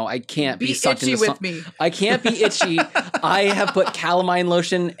 No, I can't be Be sucked itchy into with me. I can't be itchy. I have put calamine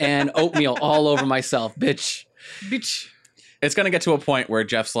lotion and oatmeal all over myself, bitch. Bitch. It's gonna get to a point where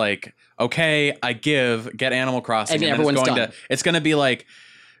Jeff's like, okay, get Animal Crossing, And then everyone's it's going done. to. It's gonna be like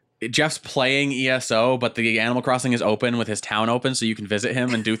Jeff's playing ESO, but the Animal Crossing is open with his town open, so you can visit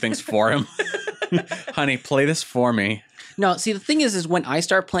him and do things for him. Honey, play this for me. No, see, the thing is when I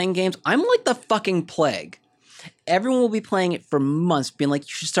start playing games, I'm like the fucking plague. Everyone will be playing it for months, being like, you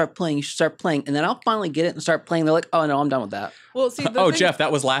should start playing, and then I'll finally get it and start playing. They're like, oh no, I'm done with that. Well, see, Jeff,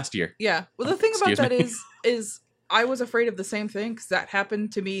 that was last year. Yeah. Well, the thing about Excuse that me. is I was afraid of the same thing because that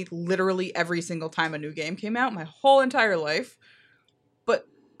happened to me literally every single time a new game came out, my whole entire life. But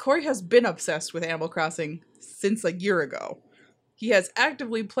Corey has been obsessed with Animal Crossing since a year ago. He has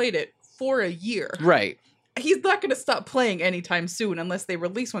actively played it for a year. Right. He's not going to stop playing anytime soon unless they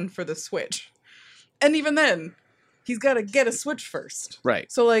release one for the Switch. And even then, he's got to get a Switch first.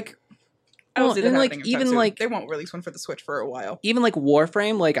 Right. So, like, I don't Well, see that and, like, happening anytime even, soon. like- They won't release one for the Switch for a while. Even like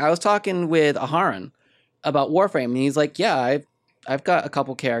Warframe, like I was talking with Aharon about Warframe, and he's like, yeah, I've got a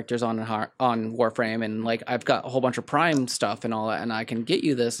couple characters on Warframe, and like I've got a whole bunch of Prime stuff and all that, and I can get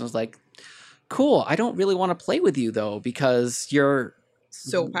you this. And I was like, cool. I don't really want to play with you though because you're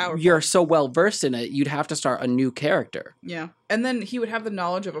So powerful. You're so well versed in it. You'd have to start a new character. Yeah. And then he would have the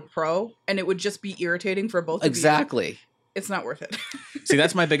knowledge of a pro, and it would just be irritating for both of you. Exactly. It's not worth it. See,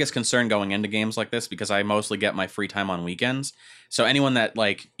 that's my biggest concern going into games like this because I mostly get my free time on weekends. So anyone that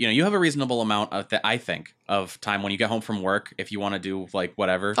you have a reasonable amount of I think of time when you get home from work if you want to do like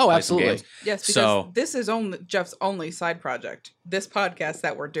whatever. Oh, play some absolutely. games. Yes, because So- this is only Jeff's only side project. This podcast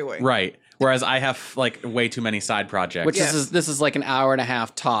that we're doing. Right. Whereas I have like way too many side projects. Which Yeah. this is like an hour and a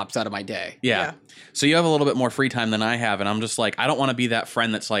half tops out of my day. Yeah. So you have a little bit more free time than I have, and I'm just like, I don't want to be that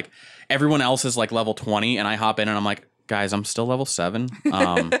friend that's like, everyone else is like level 20, and I hop in and I'm like, guys, I'm still level 7.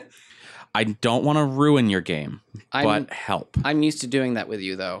 I don't want to ruin your game, but help. I'm used to doing that with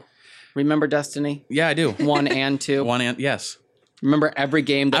you though. Remember Destiny Yeah, I do. 1 and 2? Yes. Remember every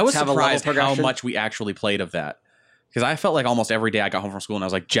game that I was have a level surprised how progression? much we actually played of that. Because I felt like almost every day I got home from school and I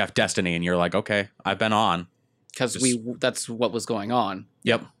was like, Jeff, Destiny. And you're like, okay, I've been on. Because that's what was going on.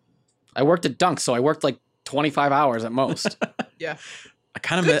 Yep. I worked at Dunk, so I worked like 25 hours at most. Yeah. I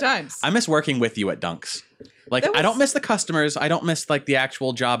kind of Good times. I miss working with you at Dunks. Like, That I don't was- miss the customers. I don't miss like the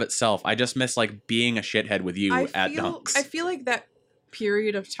actual job itself. I just miss like being a shithead with you at Dunks. I feel like that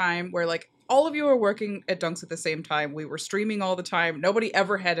period of time where like all of you were working at Dunks at the same time. We were streaming all the time. Nobody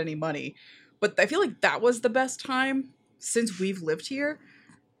ever had any money. But I feel like that was the best time since we've lived here.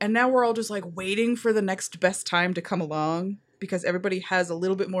 And now we're all just like waiting for the next best time to come along because everybody has a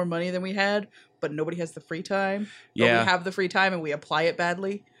little bit more money than we had, but nobody has the free time. Or Yeah. we have the free time and we apply it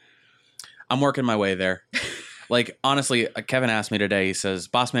badly. I'm working my way there. Like, honestly, Kevin asked me today, he says,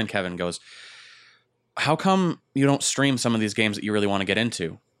 Bossman Kevin goes, how come you don't stream some of these games that you really want to get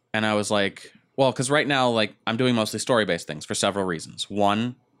into? And I was like, well, because right now, like, I'm doing mostly story-based things for several reasons.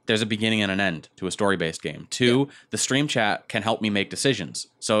 One, there's a beginning and an end to a story-based game. Two, the stream chat can help me make decisions.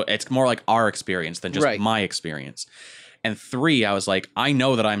 So it's more like our experience than just Right. my experience. And three, I was like, I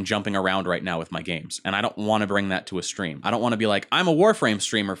know that I'm jumping around right now with my games, and I don't want to bring that to a stream. I don't want to be like, I'm a Warframe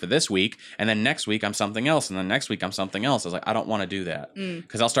streamer for this week, and then next week I'm something else, and then next week I'm something else. I was like, I don't want to do that.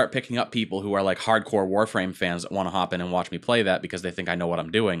 Because I'll start picking up people who are like hardcore Warframe fans that want to hop in and watch me play that because they think I know what I'm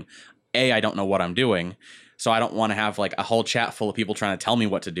doing. I don't know what I'm doing. So I don't want to have like a whole chat full of people trying to tell me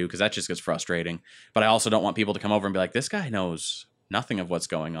what to do because that just gets frustrating. But I also don't want people to come over and be like, this guy knows nothing of what's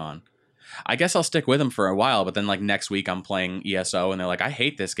going on. I guess I'll stick with him for a while, but then like next week I'm playing ESO and they're like, I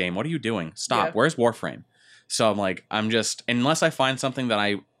hate this game. What are you doing? Stop. Yeah. Where's Warframe? So I'm like, unless I find something that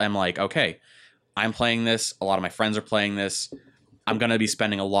I am like, okay, I'm playing this. A lot of my friends are playing this. I'm going to be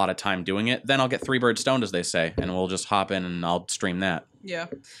spending a lot of time doing it. Then I'll get 3 birds stoned, as they say, and we'll just hop in and I'll stream that. Yeah.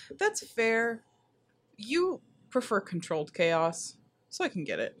 That's fair. You prefer controlled chaos, so I can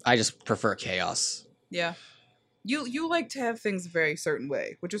get it. I just prefer chaos. Yeah. You like to have things a very certain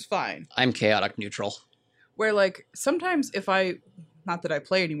way, which is fine. I'm chaotic neutral. Where like sometimes if I not that I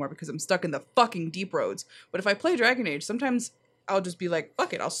play anymore because I'm stuck in the fucking deep roads, but if I play Dragon Age, sometimes I'll just be like,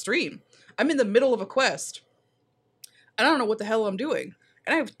 fuck it, I'll stream. I'm in the middle of a quest. And I don't know what the hell I'm doing.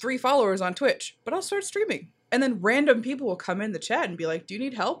 And I have 3 followers on Twitch, but I'll start streaming. And then random people will come in the chat and be like, do you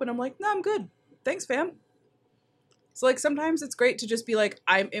need help? And I'm like, no, I'm good. Thanks, fam. So like sometimes it's great to just be like,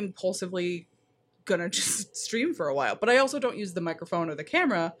 I'm impulsively gonna just stream for a while. But I also don't use the microphone or the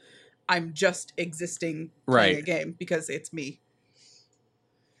camera. I'm just existing playing a Right. game because it's me.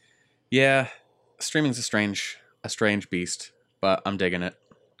 Yeah, streaming's a strange beast, but I'm digging it.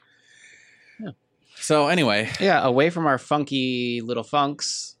 So anyway, Yeah, away from our funky little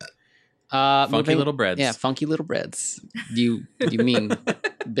funks. funky little breads. Yeah, funky little breads. You mean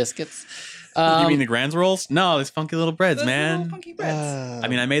biscuits? You mean the Grands rolls? No, these funky little breads, Those little man. funky breads. I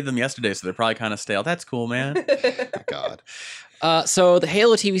mean, I made them yesterday, so they're probably kind of stale. That's cool, man. God. So the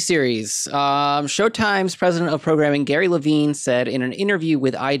Halo TV series. Showtime's president of programming, Gary Levine, said in an interview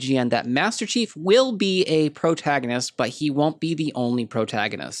with IGN that Master Chief will be a protagonist, but he won't be the only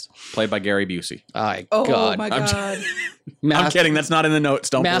protagonist. Played by Gary Busey. Oh God. my I'm god. I'm kidding. That's not in the notes.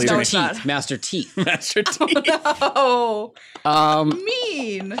 Don't Master believe me. Chief. Teeth. Master Teeth. Master Chief. Oh, Um,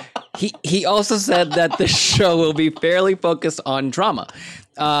 mean. he also said that the show will be fairly focused on drama.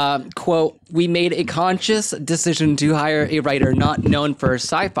 Quote, we made a conscious decision to hire a writer not known for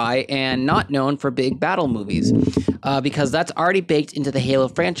sci-fi and not known for big battle movies, because that's already baked into the Halo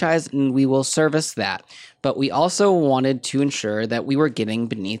franchise and we will service that. But we also wanted to ensure that we were getting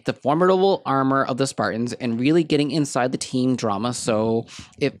beneath the formidable armor of the Spartans and really getting inside the team drama, so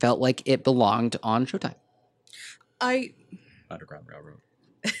it felt like it belonged on Showtime. Underground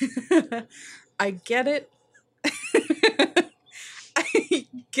Railroad. I get it. I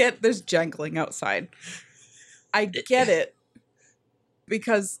get there's jangling outside. I get it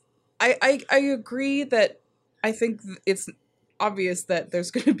because I agree that I think it's obvious that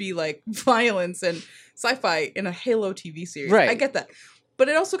there's going to be like violence and sci-fi in a Halo TV series. Right. I get that. But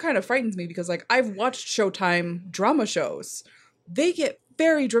it also kind of frightens me because like I've watched Showtime drama shows. They get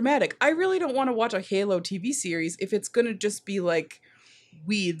very dramatic. I really don't want to watch a Halo TV series if it's going to just be like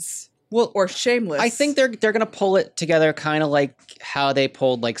Weeds or Shameless. I think they're gonna pull it together, kind of like how they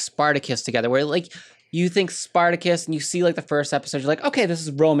pulled like Spartacus together, where like you think Spartacus and you see like the first episode, you're like, okay, this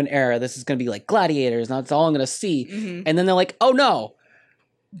is Roman era, this is gonna be like gladiators, and that's all I'm gonna see. Mhm. And then they're like, oh no,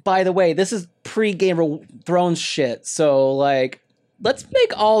 by the way, this is pre-Game of Thrones shit, so like let's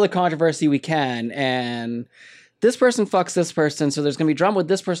make all the controversy we can, and this person fucks this person, so there's gonna be drama with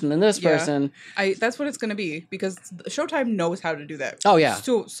this person and this Yeah. person. That's what it's going to be because Showtime knows how to do that. Oh yeah,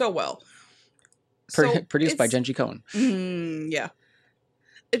 so well. produced by it's- Genji Cohen. Yeah.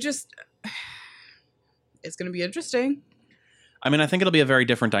 It just it's going to be interesting. I mean, I think it'll be a very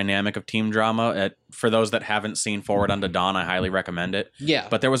different dynamic of team drama. For those that haven't seen Forward Unto Dawn, I highly recommend it. Yeah,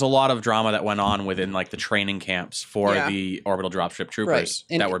 But there was a lot of drama that went on within like the training camps for Yeah. the orbital dropship troopers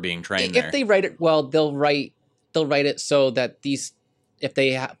Right. And that were being trained if there. they write it well, they'll write it so that these, if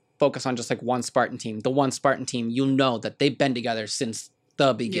they focus on just like one Spartan team, the one Spartan team, you'll know that they've been together since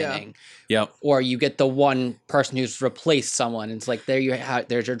the beginning. Yep. Or you get the one person who's replaced someone. And it's like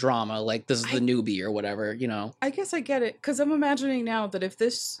there's your drama. Like this is the newbie or whatever. You know. I guess I get it cuz I'm imagining now that if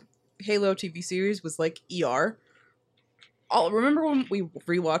this Halo TV series was like ER, remember when we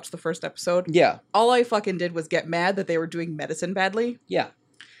rewatched the first episode? Yeah. All I fucking did was get mad that they were doing medicine badly. Yeah.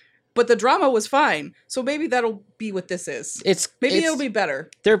 But the drama was fine. So maybe that'll be what this is. Maybe it'll be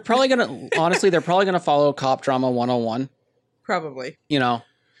better. They're probably gonna honestly. They're probably gonna follow Cop Drama 101. Probably. You know,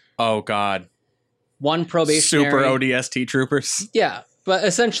 Oh God. one probationary. Super ODST troopers. Yeah, but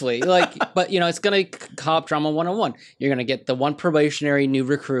essentially, like, but you know, it's gonna Cop Drama 101. You're gonna get the one probationary new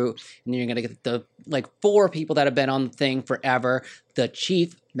recruit, and you're gonna get the like 4 people that have been on the thing forever. The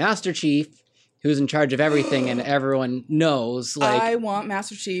chief, Master Chief, who's in charge of everything, and everyone knows. Like, I want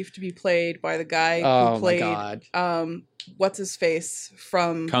Master Chief to be played by the guy oh who played my god, what's his face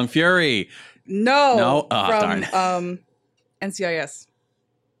from Kung Fury. No, darn. from NCIS.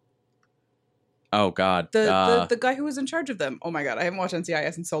 Oh God. The guy who was in charge of them. Oh my god, I haven't watched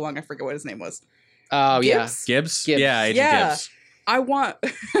NCIS in so long. I forget what his name was. oh yeah, Gibbs? Gibbs? Yeah, Agent Yeah. Gibbs. I want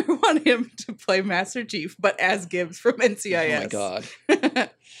I want him to play Master Chief, but as Gibbs from NCIS. oh my god,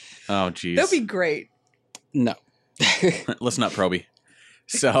 Oh geez. That'd be great. no, Listen up, Proby.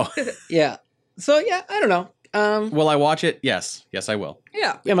 So, yeah. So yeah, I don't know. will I watch it? Yes. Yes, I will.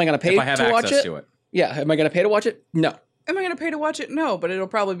 Yeah. Am I gonna pay If I have to watch access it? to it. Yeah, am I gonna pay to watch it? No. Am I going to pay to watch it? No, but it'll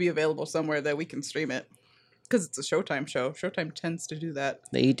probably be available somewhere that we can stream it. Because it's a Showtime show. Showtime tends to do that.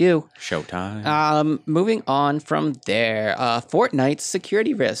 They do. Showtime. Moving on from there, Fortnite's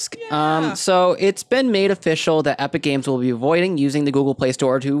security risk. Yeah. So it's been made official that Epic Games will be avoiding using the Google Play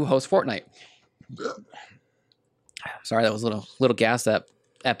Store to host Fortnite. Sorry, that was a little gas that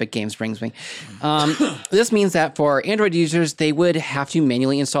Epic Games brings me. This means that for Android users, they would have to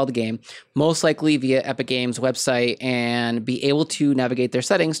manually install the game, most likely via Epic Games' website, and be able to navigate their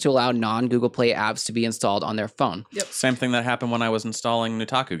settings to allow non-Google Play apps to be installed on their phone. Same thing that happened when I was installing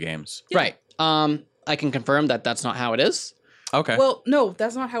Nutaku games. Yeah. Right. I can confirm that that's not how it is. Okay. Well, no,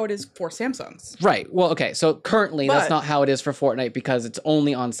 that's not how it is for Samsungs. Right. Well, okay. So currently, that's But- not how it is for Fortnite because it's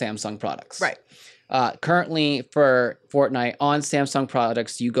only on Samsung products. Right. Currently, for Fortnite on Samsung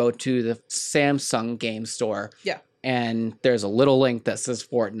products, you go to the Samsung game store. Yeah. And there's a little link that says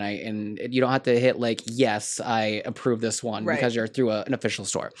Fortnite, and you don't have to hit like, yes, I approve this one Right. because you're through an official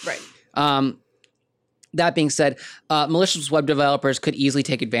store. Right. That being said, malicious web developers could easily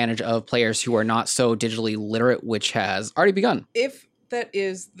take advantage of players who are not so digitally literate, which has already begun. If that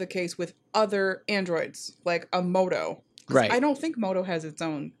is the case with other Androids, like a Moto. 'Cause Right. I don't think Moto has its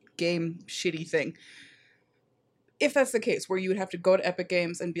own game shitty thing. If that's the case, where you would have to go to Epic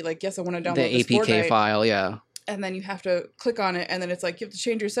Games and be like, yes, I want to download The this APK Fortnite, file, yeah. and then you have to click on it, and then it's like, you have to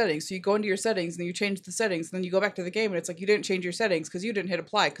change your settings. So you go into your settings, and then you change the settings, and then you go back to the game, and it's like, you didn't change your settings because you didn't hit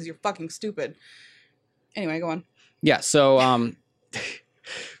apply because you're fucking stupid. Anyway, go on. Yeah, so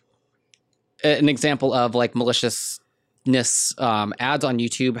an example of like maliciousness ads on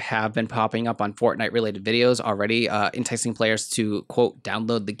YouTube have been popping up on Fortnite related videos already, enticing players to quote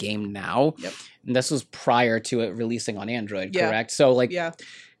download the game now. Yep. And this was prior to it releasing on Android, Yeah. correct? So like Yeah.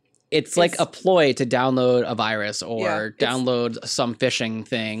 it's like It's- a ploy to download a virus or Yeah, it's- download some phishing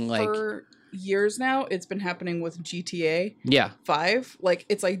thing. Like For years now, it's been happening with GTA yeah, 5. Like,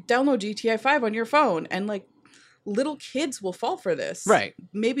 it's like, download GTA 5 on your phone, and like, little kids will fall for this. right.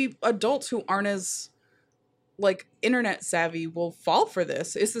 Maybe adults who aren't as like internet savvy will fall for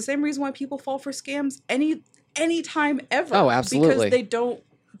this. It's the same reason why people fall for scams anytime ever. Oh, absolutely. Because they don't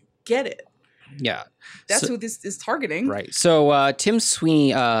get it. Yeah. That's So- who this is targeting. Right. So Tim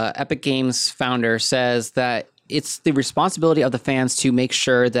Sweeney, Epic Games founder, says that it's the responsibility of the fans to make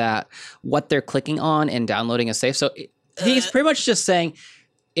sure that what they're clicking on and downloading is safe. So he's pretty much just saying,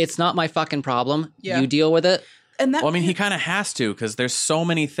 it's not my fucking problem. Yeah. You deal with it. And that Well, I mean, he kind of has to because there's so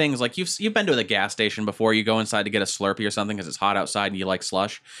many things. Like you've been to the gas station before. You go inside to get a Slurpee or something because it's hot outside and you like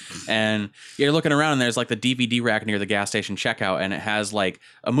slush, and you're looking around and there's like the DVD rack near the gas station checkout, and it has like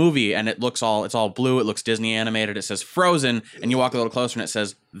a movie and it's all blue. It looks Disney animated. It says Frozen, and you walk a little closer and it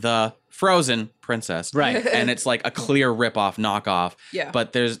says the Frozen Princess, Right. and it's like a clear rip-off knockoff. Yeah.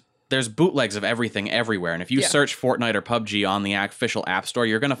 But there's bootlegs of everything everywhere, and if you Yeah. search Fortnite or PUBG on the official app store,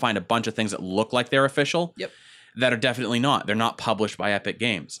 you're gonna find a bunch of things that look like they're official. Yep. That are definitely not. They're not published by Epic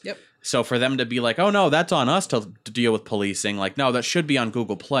Games. Yep. So for them to be like, oh no, that's on us to deal with policing, like, no, that should be on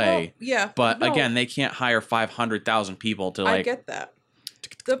Google Play. Well, yeah. But no, again, they can't hire 500,000 people to I like. get that.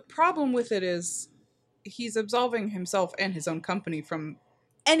 The problem with it is he's absolving himself and his own company from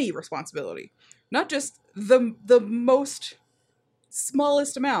any responsibility. Not just the most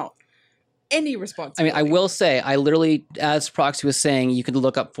smallest amount. Any I responsibility. mean, I will say, I literally, as Proxy was saying, you could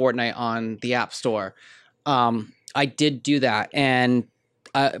look up Fortnite on the App Store. I did do that, and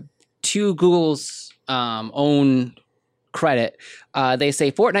to Google's own credit, they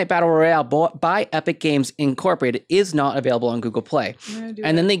say Fortnite Battle Royale by Epic Games Incorporated is not available on Google Play.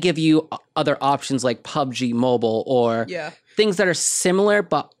 And then they give you other options like PUBG Mobile or yeah. things that are similar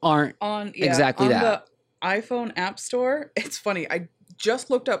but aren't. Exactly on that. The iPhone App Store, it's funny. I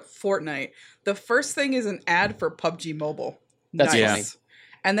just looked up Fortnite. The first thing is an ad for PUBG Mobile. That's Yeah. funny.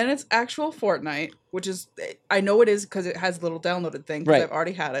 And then it's actual Fortnite, which is, I know it is because it has a little downloaded thing, because Right. I've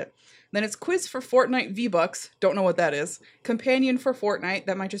already had it. Then it's quiz for Fortnite V-Bucks. Don't know what that is. Companion for Fortnite.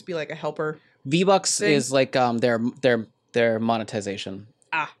 That might just be like a helper. V-Bucks Thing. is like their monetization.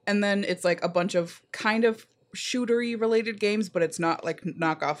 And then it's like a bunch of kind of shootery related games, but it's not like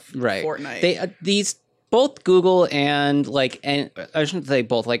knockoff Right. Fortnite. They these both Google and I shouldn't say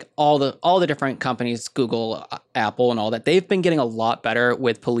both, like all the different companies, Google, Apple, and all that. They've been getting a lot better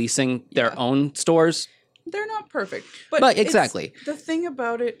with policing their Yeah. own stores. They're not perfect. But it's- exactly. The thing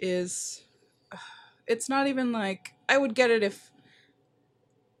about it is, it's not even like, I would get it if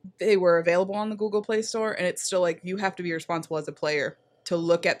they were available on the Google Play Store, and it's still like, you have to be responsible as a player to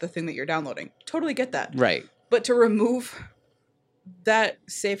look at the thing that you're downloading. Totally get that. Right. But to remove that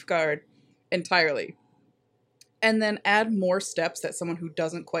safeguard entirely, and then add more steps that someone who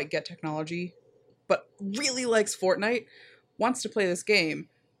doesn't quite get technology, but really likes Fortnite, wants to play this game,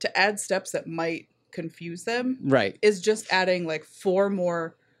 to add steps that might confuse them, Right. is just adding like 4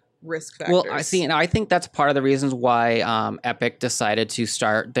 more risk factors. Well, I see, and I think that's part of the reasons why Epic decided to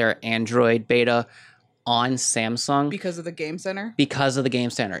start their Android beta on Samsung because of the Game Center. because of the Game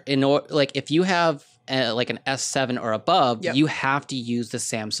Center. Like if you have like an S7 or above, Yep. you have to use the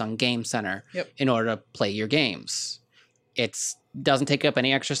Samsung Game Center Yep. in order to play your games. It's doesn't take up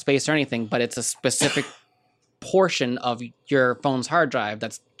any extra space or anything, but it's a specific portion of your phone's hard drive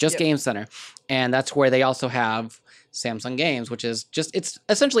that's just Yep. Game Center, and that's where they also have Samsung Games, which is just it's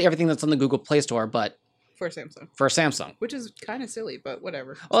essentially everything that's on the Google Play Store, but for Samsung, for Samsung. which is kind of silly, but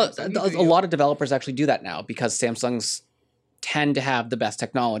whatever. Well, Samsung, you do a you. lot of developers actually do that now because Samsung's tend to have the best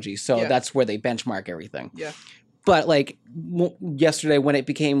technology, so Yeah. that's where they benchmark everything. Yeah. But like yesterday when it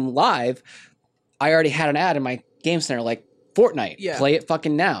became live, I already had an ad in my game center like Fortnite, Yeah. play it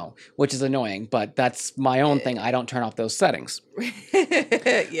fucking now, which is annoying, but that's my own thing. I don't turn off those settings.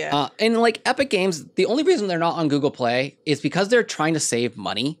 Yeah, And like Epic Games, the only reason they're not on Google Play is because they're trying to save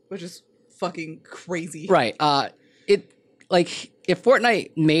money. which is fucking crazy. Right. It like if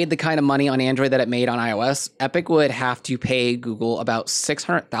Fortnite made the kind of money on Android that it made on iOS, Epic would have to pay Google about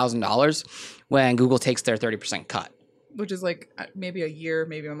 $600,000 when Google takes their 30% cut. Which is like maybe a year,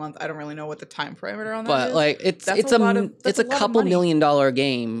 maybe a month. I don't really know what the time parameter on that But is. like it's That's it's a a lot of- it's that's a a lot of couple money. $1 million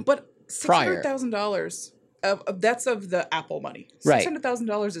game. But prior. $600,000 that's of the Apple money. Right.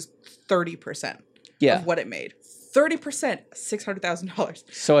 $600,000 is 30% Yeah. of what it made. 30%, $600,000.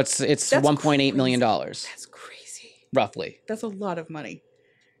 So it's That's $1.8 million That's crazy. roughly. That's a lot of money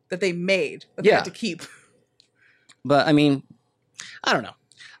that they made that Yeah. they had to keep. But I mean, I don't know.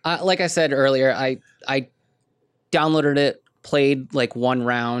 Like I said earlier, I downloaded it, played like one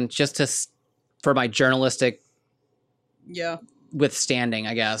round just for my journalistic Yeah. withstanding,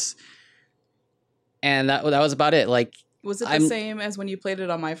 I guess. And that was about it. Like, Was it the I'm- same as when you played it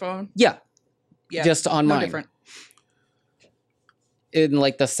on my phone? yeah, Yeah. just on no mine. different. And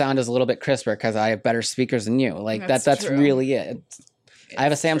like the sound is a little bit crisper because I have better speakers than you. Like That's that's true. really it. I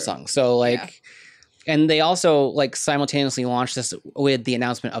have a It's true. Samsung, so like, Yeah. and they also like simultaneously launched this with the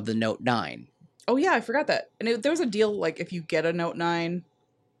announcement of the Note 9. Oh yeah, I forgot that. And there was a deal like if you get a Note 9,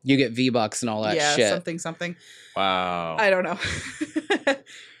 You get V-Bucks and all that yeah, shit. something. Wow. I don't know.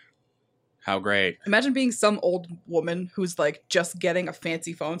 How great. Imagine being some old woman who's like just getting a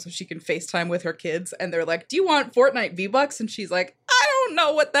fancy phone so she can FaceTime with her kids and they're like, "Do you want Fortnite V-Bucks?" And she's like, "I don't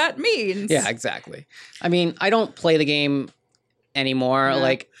know what that means." Yeah, exactly. I mean, I don't play the game anymore. Yeah.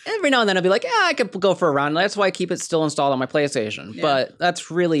 Like every now and then I'll be like, yeah, I could go for a round. That's why I keep it still installed on my PlayStation. Yeah. But that's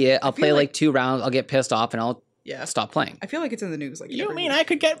really it. I'll feel play like like- 2 rounds. I'll get pissed off and I'll Yeah. stop playing. I feel like it's in the news like You every mean week. I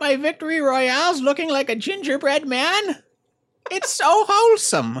could get my victory royales looking like a gingerbread man? It's so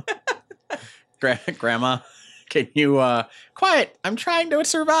wholesome. Grandma, can you Quiet, I'm trying to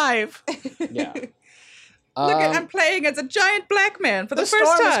survive. Yeah. Look at I'm playing as a giant black man for the, The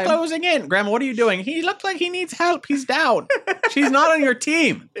first storm time. is closing in. Grandma, what are you doing? He looked like he needs help. He's down. She's not on your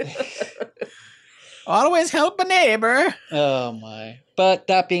team. Always help a neighbor. Oh my. But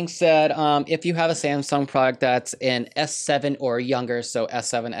that being said, if you have a Samsung product that's an S7 or younger, so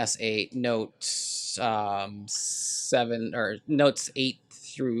S7, S8, Note 7 or Notes 8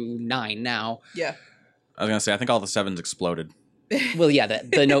 through 9 now. Yeah. I was gonna say I think all the sevens exploded. Well, yeah,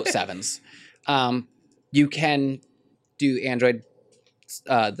 the Note 7s. You can do Android,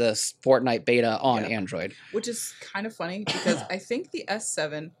 the Fortnite beta on Yeah. Android. Which is kind of funny because I think the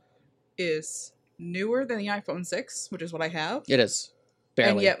S7 is newer than the iPhone 6, which is what I have. It is.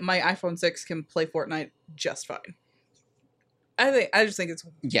 Barely. And yet my iPhone 6 can play Fortnite just fine. I just think it's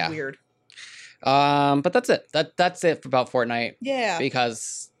Yeah. weird. But that's it. That's it about Fortnite Yeah.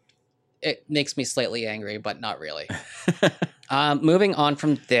 because it makes me slightly angry, but not really. Moving on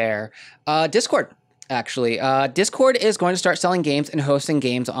from there, Discord. Actually, Discord is going to start selling games and hosting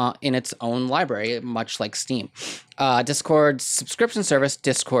games in its own library, much like Steam. Discord's subscription service,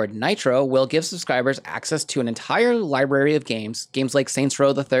 Discord Nitro, will give subscribers access to an entire library of games like Saints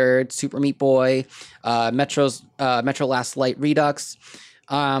Row the Third, Super Meat Boy, Metro Last Light Redux.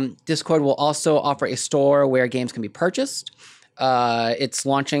 Discord will also offer a store where games can be purchased. It's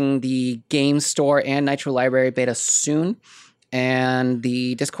launching the Game Store and Nitro Library beta soon. And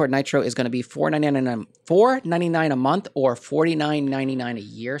the Discord Nitro is going to be $4.99 a month or $49.99 a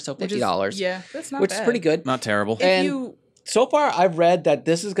year, so Which is- $50, Yeah, that's not which bad. is pretty good. Not terrible. If And- you So far, I've read that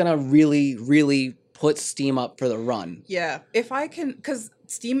this is going to really, really put Steam up for the run. Yeah, if I can, because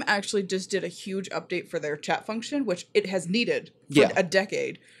Steam actually just did a huge update for their chat function, which it has needed for Yeah. a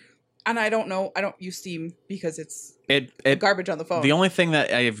decade. And I don't know, I don't use Steam because it's It garbage on the phone. the only thing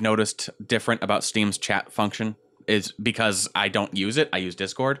that I've noticed different about Steam's chat function is because I don't use it. I use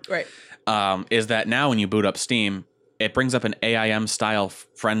Discord. Right. Is that now when you boot up Steam, it brings up an AIM style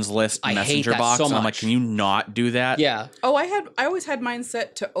friends list I hate messenger that box, so and I'm like, much. can you not do that? Yeah. Oh, I always had mine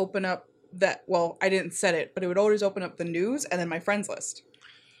set to open up that, well, I didn't set it, but it would always open up the news and then my friends list.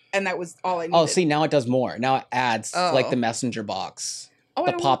 And that was all I needed. Oh, see, now it does more. Now it adds like Oh. the messenger box, Oh, I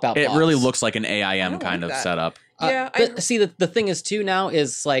the don't- pop-out It box. really looks like an AIM don't kind like of that. setup. Yeah, But see, the thing is too now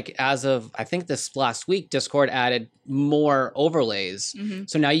is like as of I think this last week, Discord added more overlays. Mhm.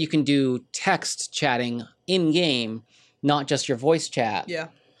 So now you can do text chatting in game, not just your voice chat. Yeah.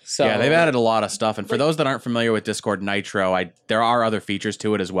 So yeah, they've added a lot of stuff. And for those that aren't familiar with Discord Nitro, there are other features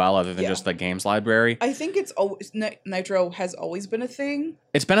to it as well, other than Yeah. just the games library. I think it's always Nitro has always been a thing.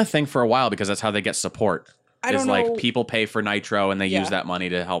 It's been a thing for a while because that's how they get support. I Is don't know. like people pay for Nitro and they Yeah. use that money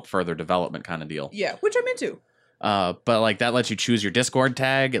to help further development kind of deal. Yeah, which I'm into. But like that lets you choose your Discord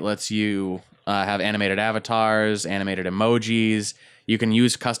tag. It lets you have animated avatars, animated emojis. You can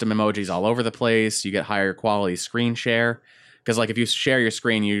use custom emojis all over the place. You get higher quality screen share because like if you share your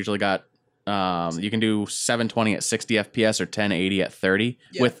screen, you usually got you can do 720 at 60 FPS or 1080 at 30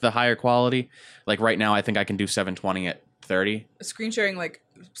 Yeah. with the higher quality. Like right now, I think I can do 720 at 30. Screen sharing, like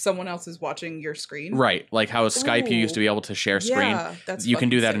someone else is watching your screen. Right, like how Skype you used to Ooh. be able to share screen. Yeah, that's You can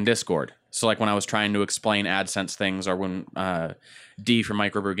do fucking that in sick. Discord. So like when I was trying to explain AdSense things, or when D from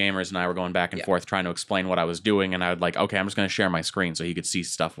Microbrew Gamers and I were going back and Yeah. forth trying to explain what I was doing, and I would like, okay, I'm just going to share my screen so he could see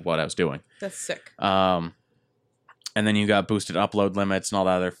stuff of what I was doing. That's sick. And then you got boosted upload limits and all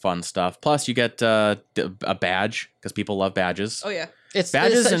that other fun stuff. Plus you get a badge because people love badges. Oh yeah, it's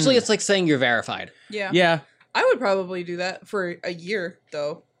badges essentially and- it's like saying you're verified. yeah. Yeah, I would probably do that for a year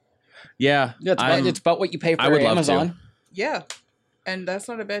though. yeah. Yeah, it's about what you pay for I would love Amazon. to. Yeah, and that's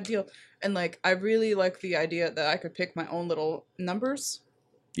not a bad deal. And like, I really like the idea that I could pick my own little numbers.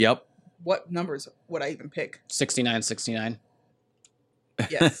 Yep. What numbers would I even pick? 69.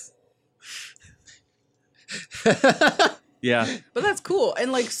 Yes, Yeah. but that's cool.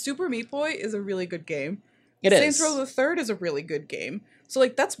 And like, Super Meat Boy is a really good game. It Saints is. Row the Third is a really good game. So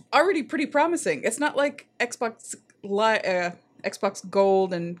like, that's already pretty promising. It's not like Xbox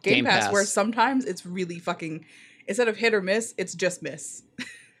Gold and Game Game Pass, where Pass. sometimes it's really fucking, instead of hit or miss, it's just miss.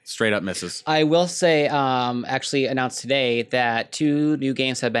 Straight up misses. I will say, actually announced today that 2 new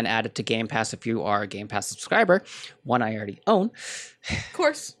games have been added to Game Pass if you are a Game Pass subscriber. One I already own. Of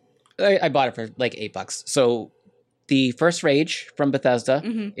course. I bought it for like $8. So the first Rage from Bethesda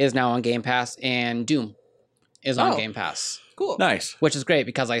Hmm. is now on Game Pass, and Doom is on Oh. Game Pass, Cool. Nice. which is great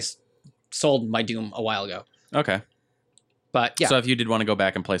because I sold my Doom a while ago. Okay. But yeah, So if you did want to go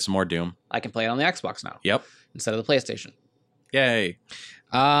back and play some more Doom. I can play it on the Xbox now Yep. instead of the PlayStation. Yay.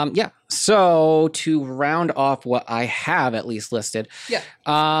 Yeah. So to round off what I have at least listed, Yeah.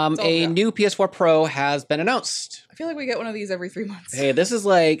 all a we got. new PS4 Pro has been announced. I feel like we get one of these every 3 months. Hey, this is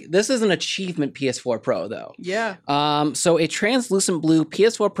an achievement PS4 Pro though. Yeah. So a translucent blue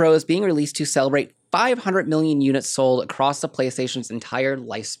PS4 Pro is being released to celebrate 500 million units sold across the PlayStation's entire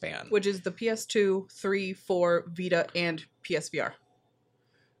lifespan. Which is the PS2, 3, 4, Vita, and PSVR.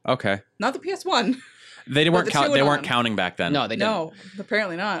 Okay. Not the PS1. They But weren't the count. two They and weren't on. counting back then. No, they didn't. No,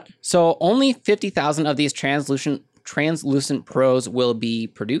 apparently not. So only 50,000 of these translucent Pros will be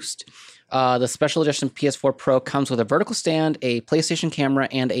produced. The special edition PS4 Pro comes with a vertical stand, a PlayStation camera,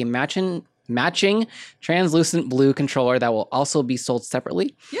 and a matching translucent blue controller that will also be sold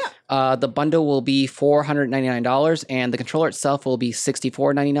separately. Yeah. The bundle will be $499, and the controller itself will be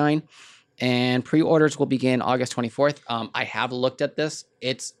 $64.99. And pre-orders will begin August 24th. I have looked at this.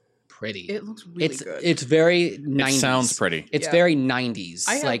 It's pretty. It looks really good. It's very 90s. It sounds pretty. It's Yeah. very 90s,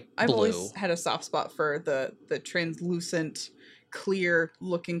 I've blue. always had a soft spot for the translucent, clear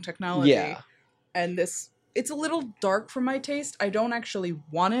looking technology. Yeah. And it's a little dark for my taste. I don't actually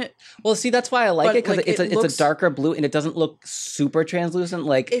want it. Well, see, that's why I like But, it because like, it's it a looks- darker blue and it doesn't look super translucent,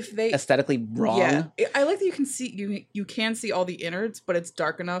 like If they aesthetically wrong. Yeah. I like that you can see you can see all the innards, but it's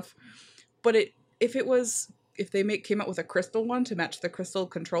dark enough. But if they came out with a crystal one to match the crystal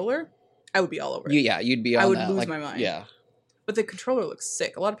controller, I would be all over it. You'd be on I would that, lose like, my mind. Yeah, But the controller looks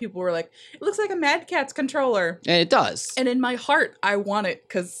sick. A lot of people were like, "It looks like a Mad Catz controller," and it does. and in my heart, I want it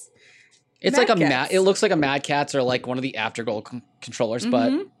because It's Mad like Catz. it looks like a Mad Catz or like one of the Afterglow controllers,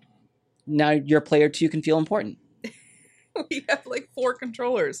 but Mhm. now your player 2 can feel important. we have like 4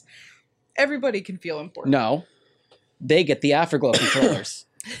 controllers. Everybody can feel important. No, they get the Afterglow controllers.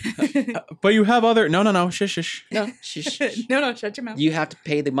 But you have other. No. Shush. No, shh. no, shut your mouth. You have to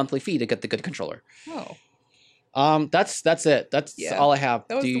pay the monthly fee to get the good controller. Oh, That's it. That's Yeah. all I have.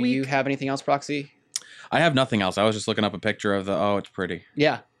 That was Do the you week. have anything else, Proxy? I have nothing else. I was just looking up a picture of the. Oh, it's pretty.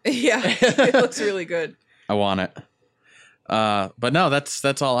 Yeah. yeah, it looks really good. I want it. But no,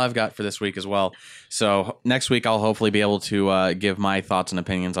 that's all I've got for this week as well. So next week I'll hopefully be able to give my thoughts and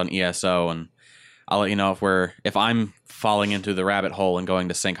opinions on ESO, and I'll let you know if I'm falling into the rabbit hole and going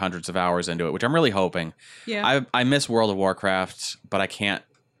to sink hundreds of hours into it, which I'm really hoping. Yeah, I miss World of Warcraft, but I can't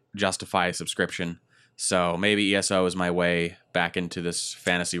justify a subscription. So maybe ESO is my way back into this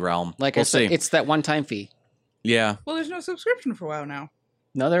fantasy realm. Like We'll I said, see. it's that one-time fee. Yeah. well, there's no subscription for a while now.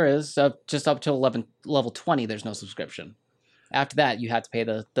 No, there is. Just up to level 20, there's no subscription. After that, you have to pay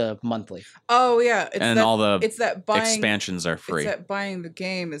the monthly. Oh yeah, it's And that, all the it's that buying expansions are free. It's that buying the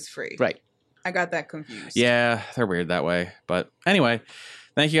game is free. Right. I got that confused. Yeah, they're weird that way. But anyway,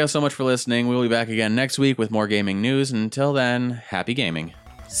 thank you guys so much for listening. We'll be back again next week with more gaming news. And until then, happy gaming.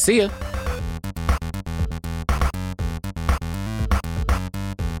 See ya.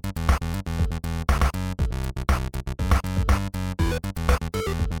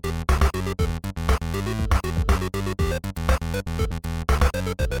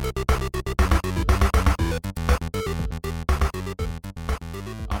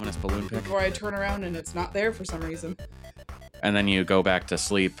 Ominous balloon pick. Before I turn around and it's not there for some reason. And then you go back to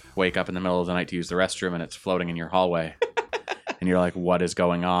sleep, wake up in the middle of the night to use the restroom, and it's floating in your hallway. And you're like, what is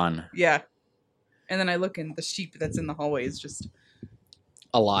going on? Yeah. And then I look and the sheep that's in the hallway is just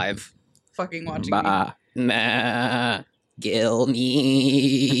Alive. fucking watching me. Bah. Nah. Kill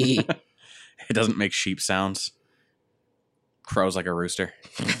me. It doesn't make sheep sounds. Crows like a rooster.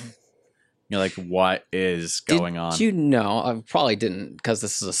 You're like, what is going on? Did you know, I probably didn't because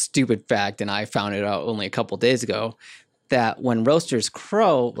this is a stupid fact and I found it out only a couple days ago, that when roosters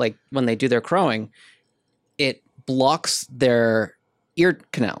crow, like when they do their crowing, it blocks their ear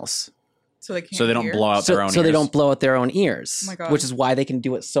canals. So they can't So they don't hear? blow out their own So they ears. don't blow out their own ears, Oh my God. which is why they can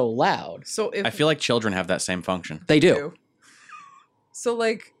do it so loud. So if I feel like children have that same function. They do. So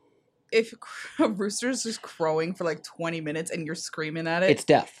like if a rooster's just crowing for like 20 minutes and you're screaming at it, It's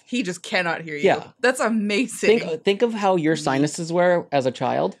deaf. he just cannot hear you. Yeah. That's amazing. Think of how your sinuses were as a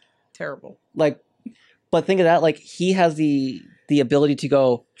child. Terrible. Like, but think of that. Like he has the ability to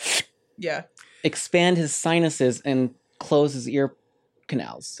go Yeah. expand his sinuses and close his ear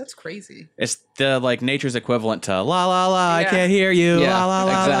canals. That's crazy. It's the like nature's equivalent to la la la. I Yeah. can't hear you. Yeah, La la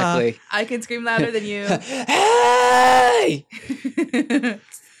la. exactly. I can scream louder than you. Hey!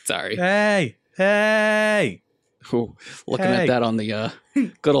 Sorry. Hey, hey. Ooh, looking Hey. at that on the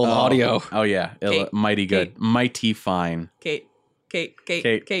good old audio. Oh yeah, Kate, mighty good, Kate. mighty fine. Kate. Kate,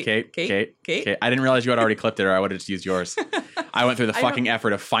 I didn't realize you had already clipped it, or I would have just used yours. I went through the I fucking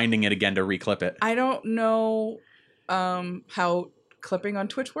effort of finding it again to reclip it. I don't know how clipping on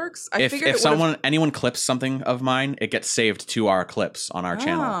Twitch works. I If figured anyone clips something of mine, it gets saved to our clips on our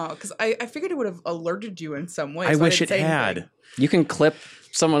channel. because I figured it would have alerted you in some way. I so wish didn't it say had. anything. You can clip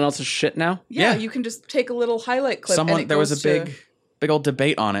someone else's shit now. Yeah, Yeah. you can just take a little highlight clip. and it There was a goes to- big old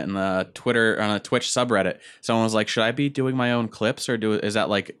debate on it in the Twitch subreddit. Someone was like, "Should I be doing my own clips, or is that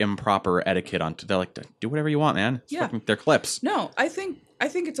like improper etiquette?" They're like, "Do whatever you want, man. It's Yeah. they're clips." No, I think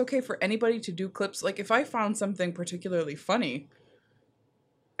it's okay for anybody to do clips. Like if I found something particularly funny,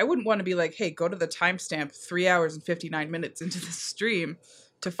 I wouldn't want to be like, "Hey, go to the timestamp 3 hours and 59 minutes into the stream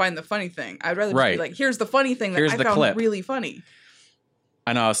to find the funny thing." I'd rather just Right. be like, "Here's the funny thing that Here's I the found clip. really funny."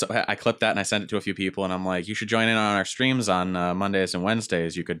 I know. So I clipped that and I sent it to a few people, and I'm like, "You should join in on our streams on Mondays and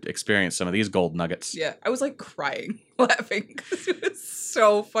Wednesdays. You could experience some of these gold nuggets." Yeah, I was like crying, laughing because it was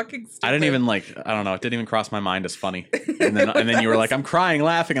so fucking stupid. I didn't even I don't know. It didn't even cross my mind as funny. And then you were like, "I'm crying,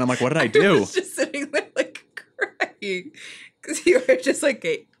 laughing," and I'm like, "What did I I do?" was just sitting there like crying because you were just like,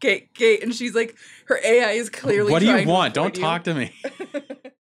 Kate, and she's like, her AI is clearly. What do you trying to want? avoid Don't talk to me.